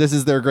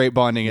their great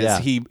bonding. Is Yeah.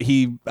 he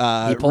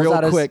pulls real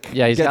out his- quick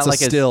yeah, he's gets got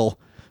like a his- still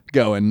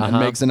going and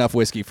makes enough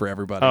whiskey for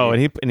everybody. Oh,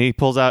 and he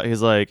pulls out,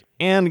 he's like,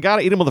 and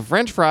gotta eat him with a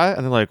French fry.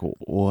 And they're like,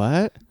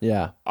 what?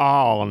 Yeah.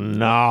 Oh,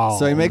 no.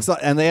 so he makes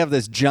and they have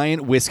this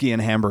giant whiskey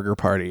and hamburger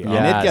party, and it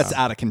Yes. gets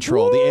out of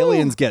control. The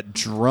aliens get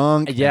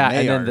drunk. Yeah, and,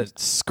 they and then are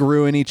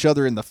screwing each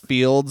other in the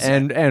fields.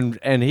 And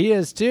he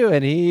is too,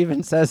 and he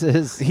even says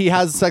his he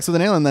has sex with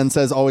an alien, then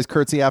says, "Always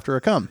curtsy after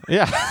a cum."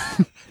 Yeah.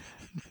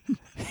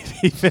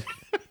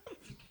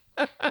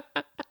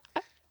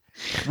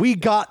 We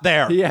got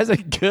there. he has a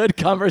good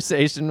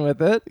conversation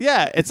with it.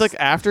 Yeah, it's like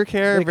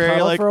aftercare. They Very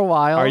cuddle like, for a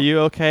while. are you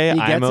okay? He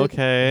I'm gets it.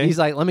 okay. He's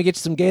like, let me get you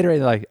some Gatorade.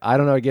 They're like, I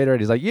don't know what Gatorade.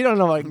 He's like, you don't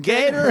know what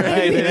Gatorade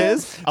Right, it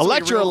is. So he real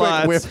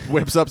quick Electrolytes.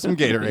 whips up some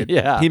Gatorade.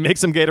 Yeah. He makes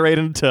some Gatorade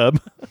in a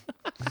tub.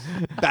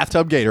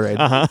 Bathtub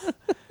Gatorade.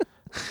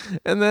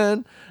 And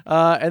then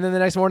the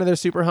next morning they're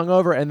super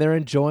hungover and they're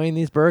enjoying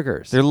these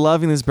burgers. They're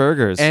loving these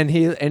burgers. And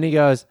he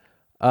goes,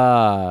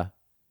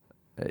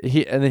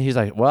 he's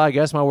like, well, I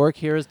guess my work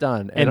here is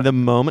done. And the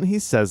moment he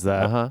says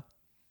that,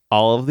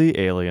 all of the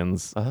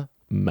aliens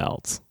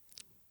melt.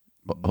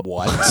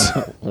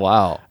 What?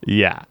 wow.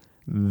 Yeah.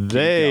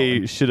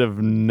 They should have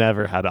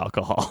never had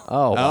alcohol.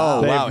 Oh, wow.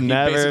 Oh, They've wow.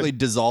 never- He basically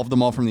dissolved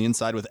them all from the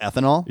inside with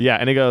ethanol. Yeah,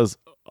 and he goes,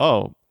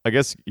 oh, I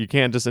guess you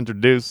can't just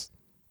introduce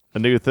a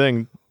new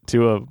thing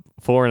to a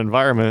foreign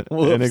environment.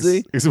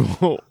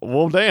 Whoopsie.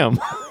 Well, damn.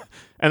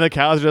 And the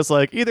cow's just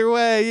like, either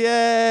way,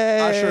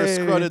 yay. I sure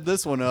scrutted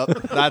this one up.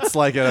 That's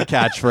like a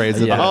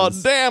catchphrase. of Yeah. Oh,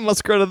 his. damn, I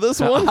scrutted this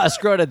one. I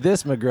scrutted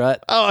this, McGrut.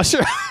 Oh,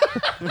 sure.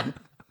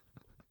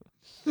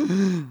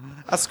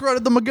 I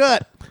scrutted the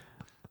gut.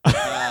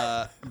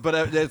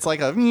 But it's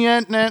like a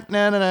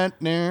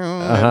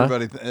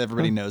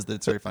everybody knows that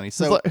it's very funny.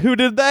 So Like, who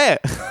did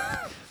that?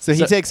 so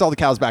he takes all the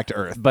cows back to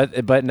Earth.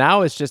 But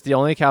now it's just the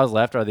only cows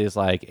left are these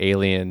like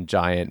alien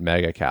giant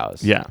mega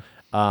cows. Yeah.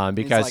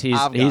 Because He's like,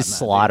 "I've gotten he's that,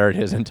 slaughtered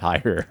his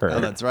entire herd. Oh,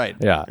 that's right.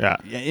 Yeah.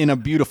 Yeah. In a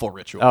beautiful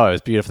ritual. Oh, it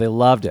was beautiful. They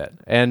loved it.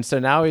 And so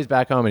now he's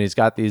back home and he's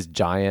got these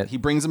giant. He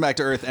brings them back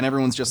to Earth, and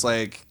everyone's just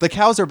like, the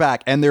cows are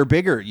back, and they're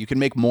bigger. You can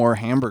make more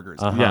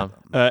hamburgers. Yeah.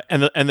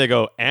 And they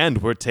go, and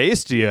we're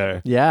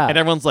tastier. Yeah. And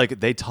everyone's like,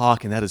 they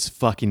talk, and that is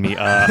fucking me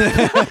up.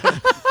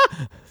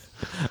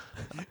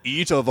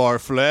 eat of our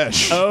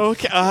flesh.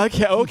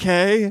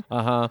 Okay.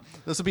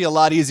 This would be a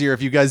lot easier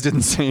if you guys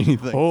didn't say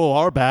anything. Oh,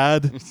 our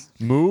bad.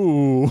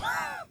 Moo.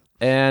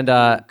 And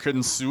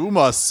Consume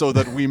us so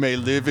that we may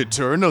live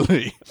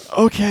eternally.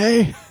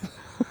 Okay.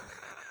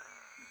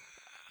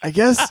 I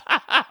guess.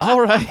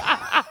 All right.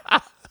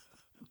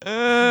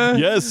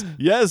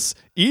 Yes.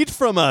 Eat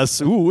from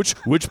us. Ooh,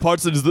 which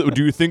parts do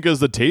you think is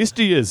the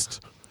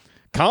tastiest?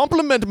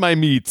 Compliment my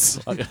meats.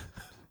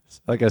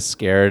 like a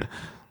scared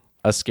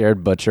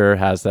butcher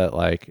has that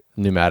like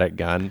pneumatic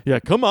gun. Yeah,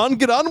 come on,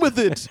 get on with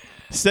it.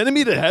 Send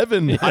me to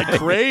heaven. I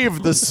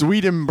crave the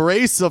sweet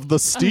embrace of the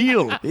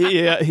steel.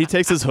 Yeah, he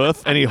takes his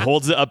hoof and he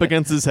holds it up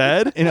against his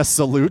head. In a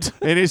salute.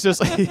 And he's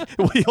just he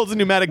holds a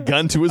pneumatic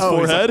gun to his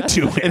forehead.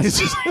 And he's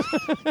just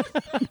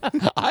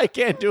I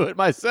can't do it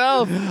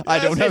myself. I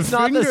don't have It's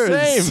not fingers.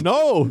 the same.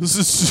 no, this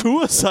is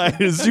suicide.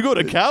 You go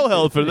to cow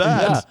hell for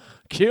that. Yeah.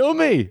 Kill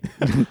me.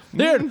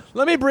 Here,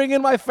 let me bring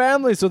in my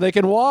family so they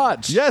can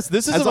watch. Yes,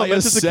 this is As a I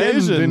momentous ascend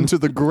occasion. into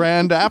the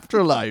grand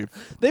afterlife.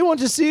 They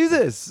want to see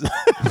this.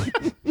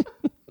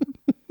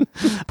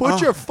 Put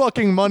your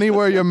fucking money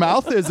where your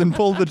mouth is and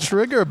pull the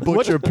trigger,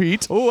 Butcher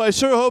Pete. Oh, I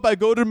sure hope I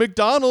go to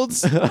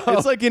McDonald's.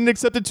 It's like getting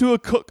accepted to a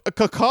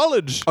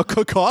college. A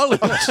college.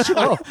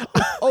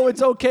 Oh,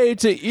 it's okay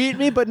to eat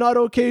me, but not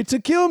okay to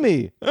kill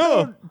me.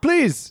 Oh,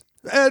 please.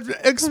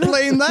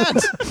 Explain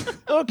that.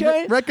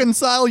 Okay.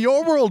 Reconcile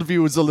your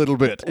worldviews a little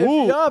bit.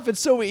 Yeah, if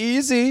it's so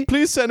easy,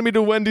 Please send me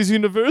to Wendy's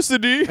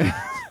University.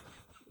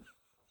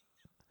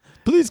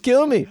 please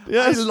kill me.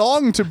 I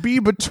long to be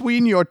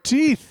between your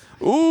teeth.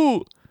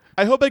 Ooh,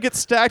 I hope I get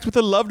stacked with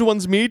a loved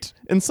one's meat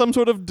in some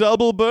sort of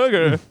double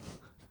burger.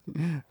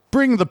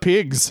 Bring the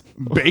pigs.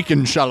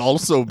 Bacon shall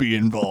also be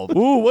involved.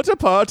 Ooh, what a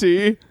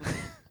party.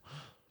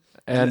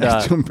 And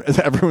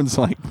Everyone's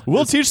like,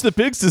 We'll teach the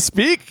pigs to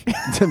speak.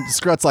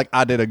 Scrut's like,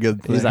 I did a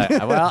good thing. he's like,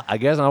 well, I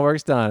guess my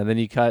work's done. And then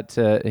you cut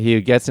to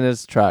he gets in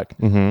his truck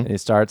and he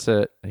starts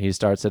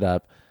it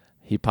up.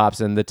 He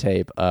pops in the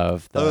tape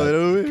of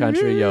the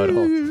country yodel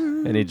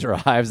and he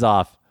drives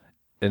off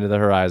into the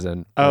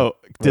horizon. Oh,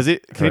 does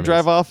it? Can he Hermes.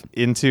 drive off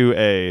into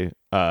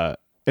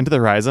into the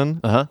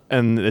horizon? Uh-huh.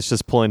 And it's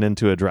just pulling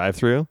into a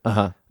drive-through.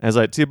 Uh-huh. And he's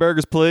like, 2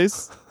 burgers,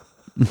 please.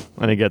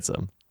 And he gets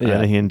them. Yeah.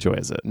 And he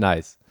enjoys it.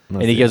 Nice.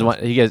 That's And he the gives end. one.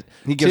 He gives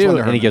He two, gives one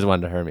to and he Hermes. gives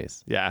one to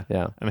Hermes. Yeah.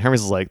 Yeah. And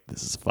Hermes is like,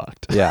 this is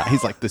fucked. Yeah.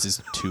 He's like, this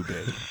is too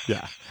big.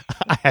 Yeah.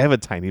 I have a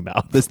tiny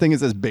mouth. This thing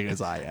is as big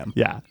as I am.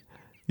 Yeah.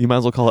 You might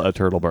as well call it a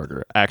turtle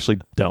burger. Actually,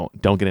 don't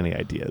get any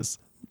ideas.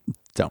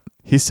 Don't.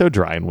 He's so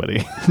dry and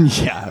witty.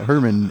 Yeah,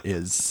 Herman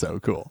is so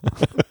cool.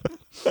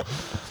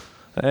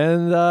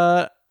 And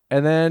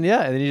then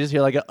you just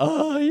hear like a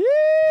oh yeah.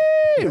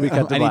 We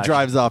cut to And he black.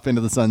 drives off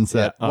into the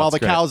sunset Yeah. Oh, while it's the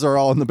great. cows are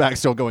all in the back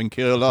still going,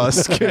 kill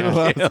us, kill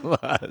us.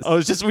 Oh,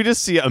 it's just we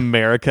just see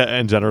America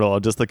in general,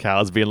 just the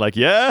cows being like,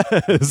 yes.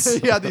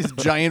 Yeah, these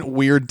giant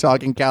weird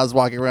talking cows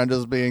walking around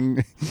just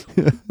being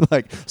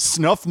like,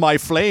 snuff my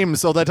flame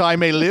so that I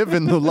may live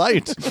in the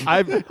light.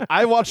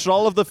 I watched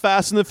all of the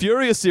Fast and the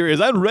Furious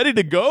series. I'm ready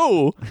to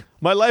go.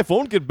 My life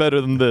won't get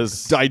better than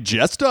this.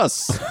 Digest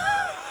us.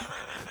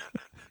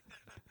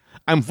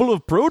 I'm full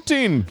of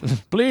protein.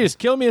 Please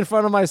kill me in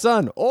front of my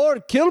son, or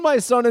kill my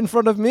son in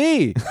front of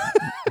me.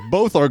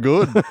 Both are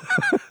good.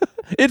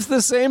 It's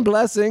the same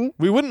blessing.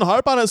 We wouldn't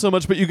harp on it so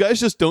much, but you guys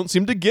just don't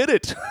seem to get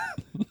it.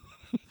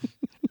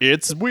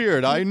 It's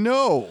weird, I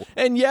know.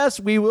 And yes,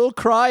 we will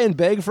cry and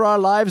beg for our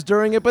lives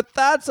during it, but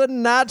that's a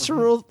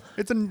natural.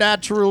 It's a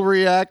natural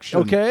reaction.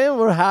 Okay,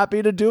 we're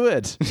happy to do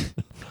it.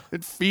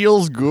 It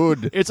feels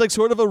good. It's like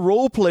sort of a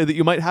role play that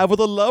you might have with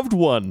a loved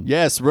one.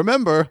 Yes,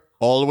 remember,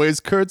 always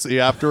curtsy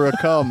after a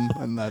cum.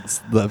 And that's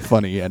the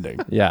funny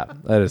ending. Yeah,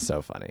 that is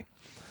so funny.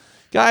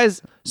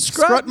 Guys,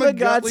 Scrut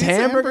McGutt's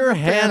Hamburger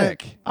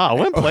Hammock. Oh,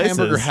 went places.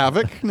 Hamburger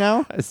havoc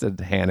now? I said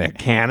Hammock.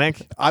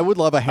 Panic. I would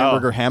love a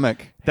hamburger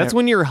hammock. That's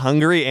when you're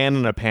hungry and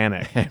in a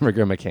panic.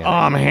 Hamburger Mechanic. Oh,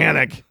 I'm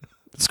panic.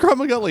 Scrub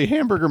McGutley,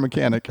 hamburger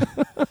mechanic.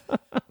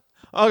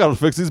 I gotta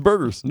fix these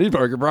burgers. These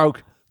burger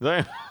broke.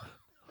 Damn.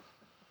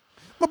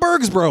 My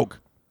burg's broke.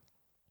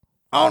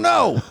 Oh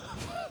no.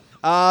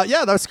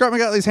 Yeah, that's Scrub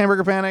McGutley's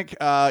Hamburger Panic.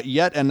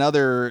 Yet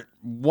another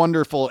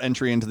wonderful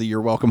entry into the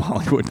You're Welcome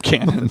Hollywood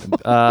canon.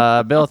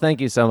 Bill,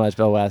 thank you so much,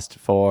 Bill West,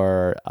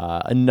 for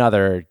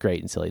another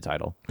great and silly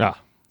title. Ah,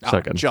 so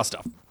good. Just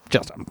a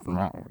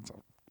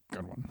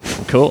good one.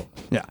 Cool.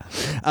 Yeah.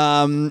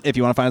 If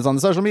you want to find us on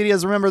the social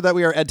medias, remember that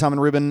we are Ed, Tom, and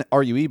Ruben,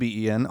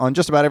 RUEBEN, on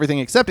just about everything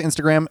except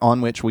Instagram,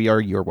 on which we are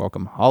You're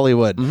Welcome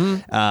Hollywood.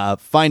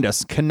 Find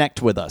us,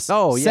 connect with us.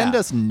 Oh, yeah. Send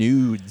us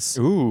nudes.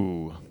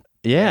 Ooh.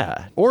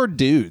 Yeah. Or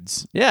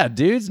dudes. Yeah,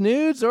 dudes,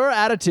 nudes, or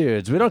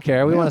attitudes. We don't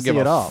care. We want to see Give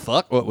it a all.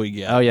 fuck what we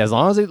get. Oh, yeah, as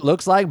long as it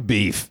looks like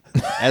beef.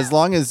 As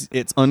long as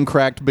it's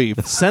uncracked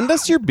beef, Send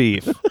us your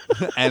beef.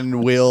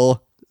 and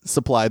we'll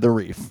supply the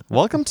reef.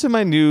 Welcome to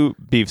my new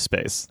beef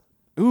space.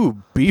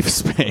 Ooh, beef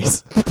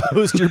space.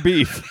 Post your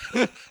beef.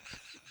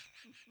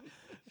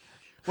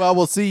 Well,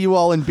 we'll see you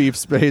all in beef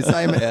space.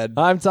 I'm Ed.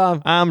 I'm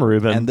Tom. I'm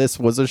Ruben. And this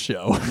was a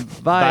show.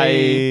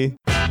 Bye.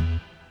 Bye.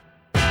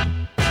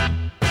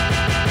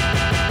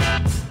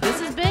 This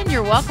has been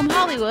You're Welcome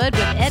Hollywood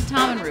with Ed,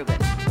 Tom, and Ruben.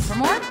 For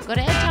more, go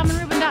to edtomandruben.com.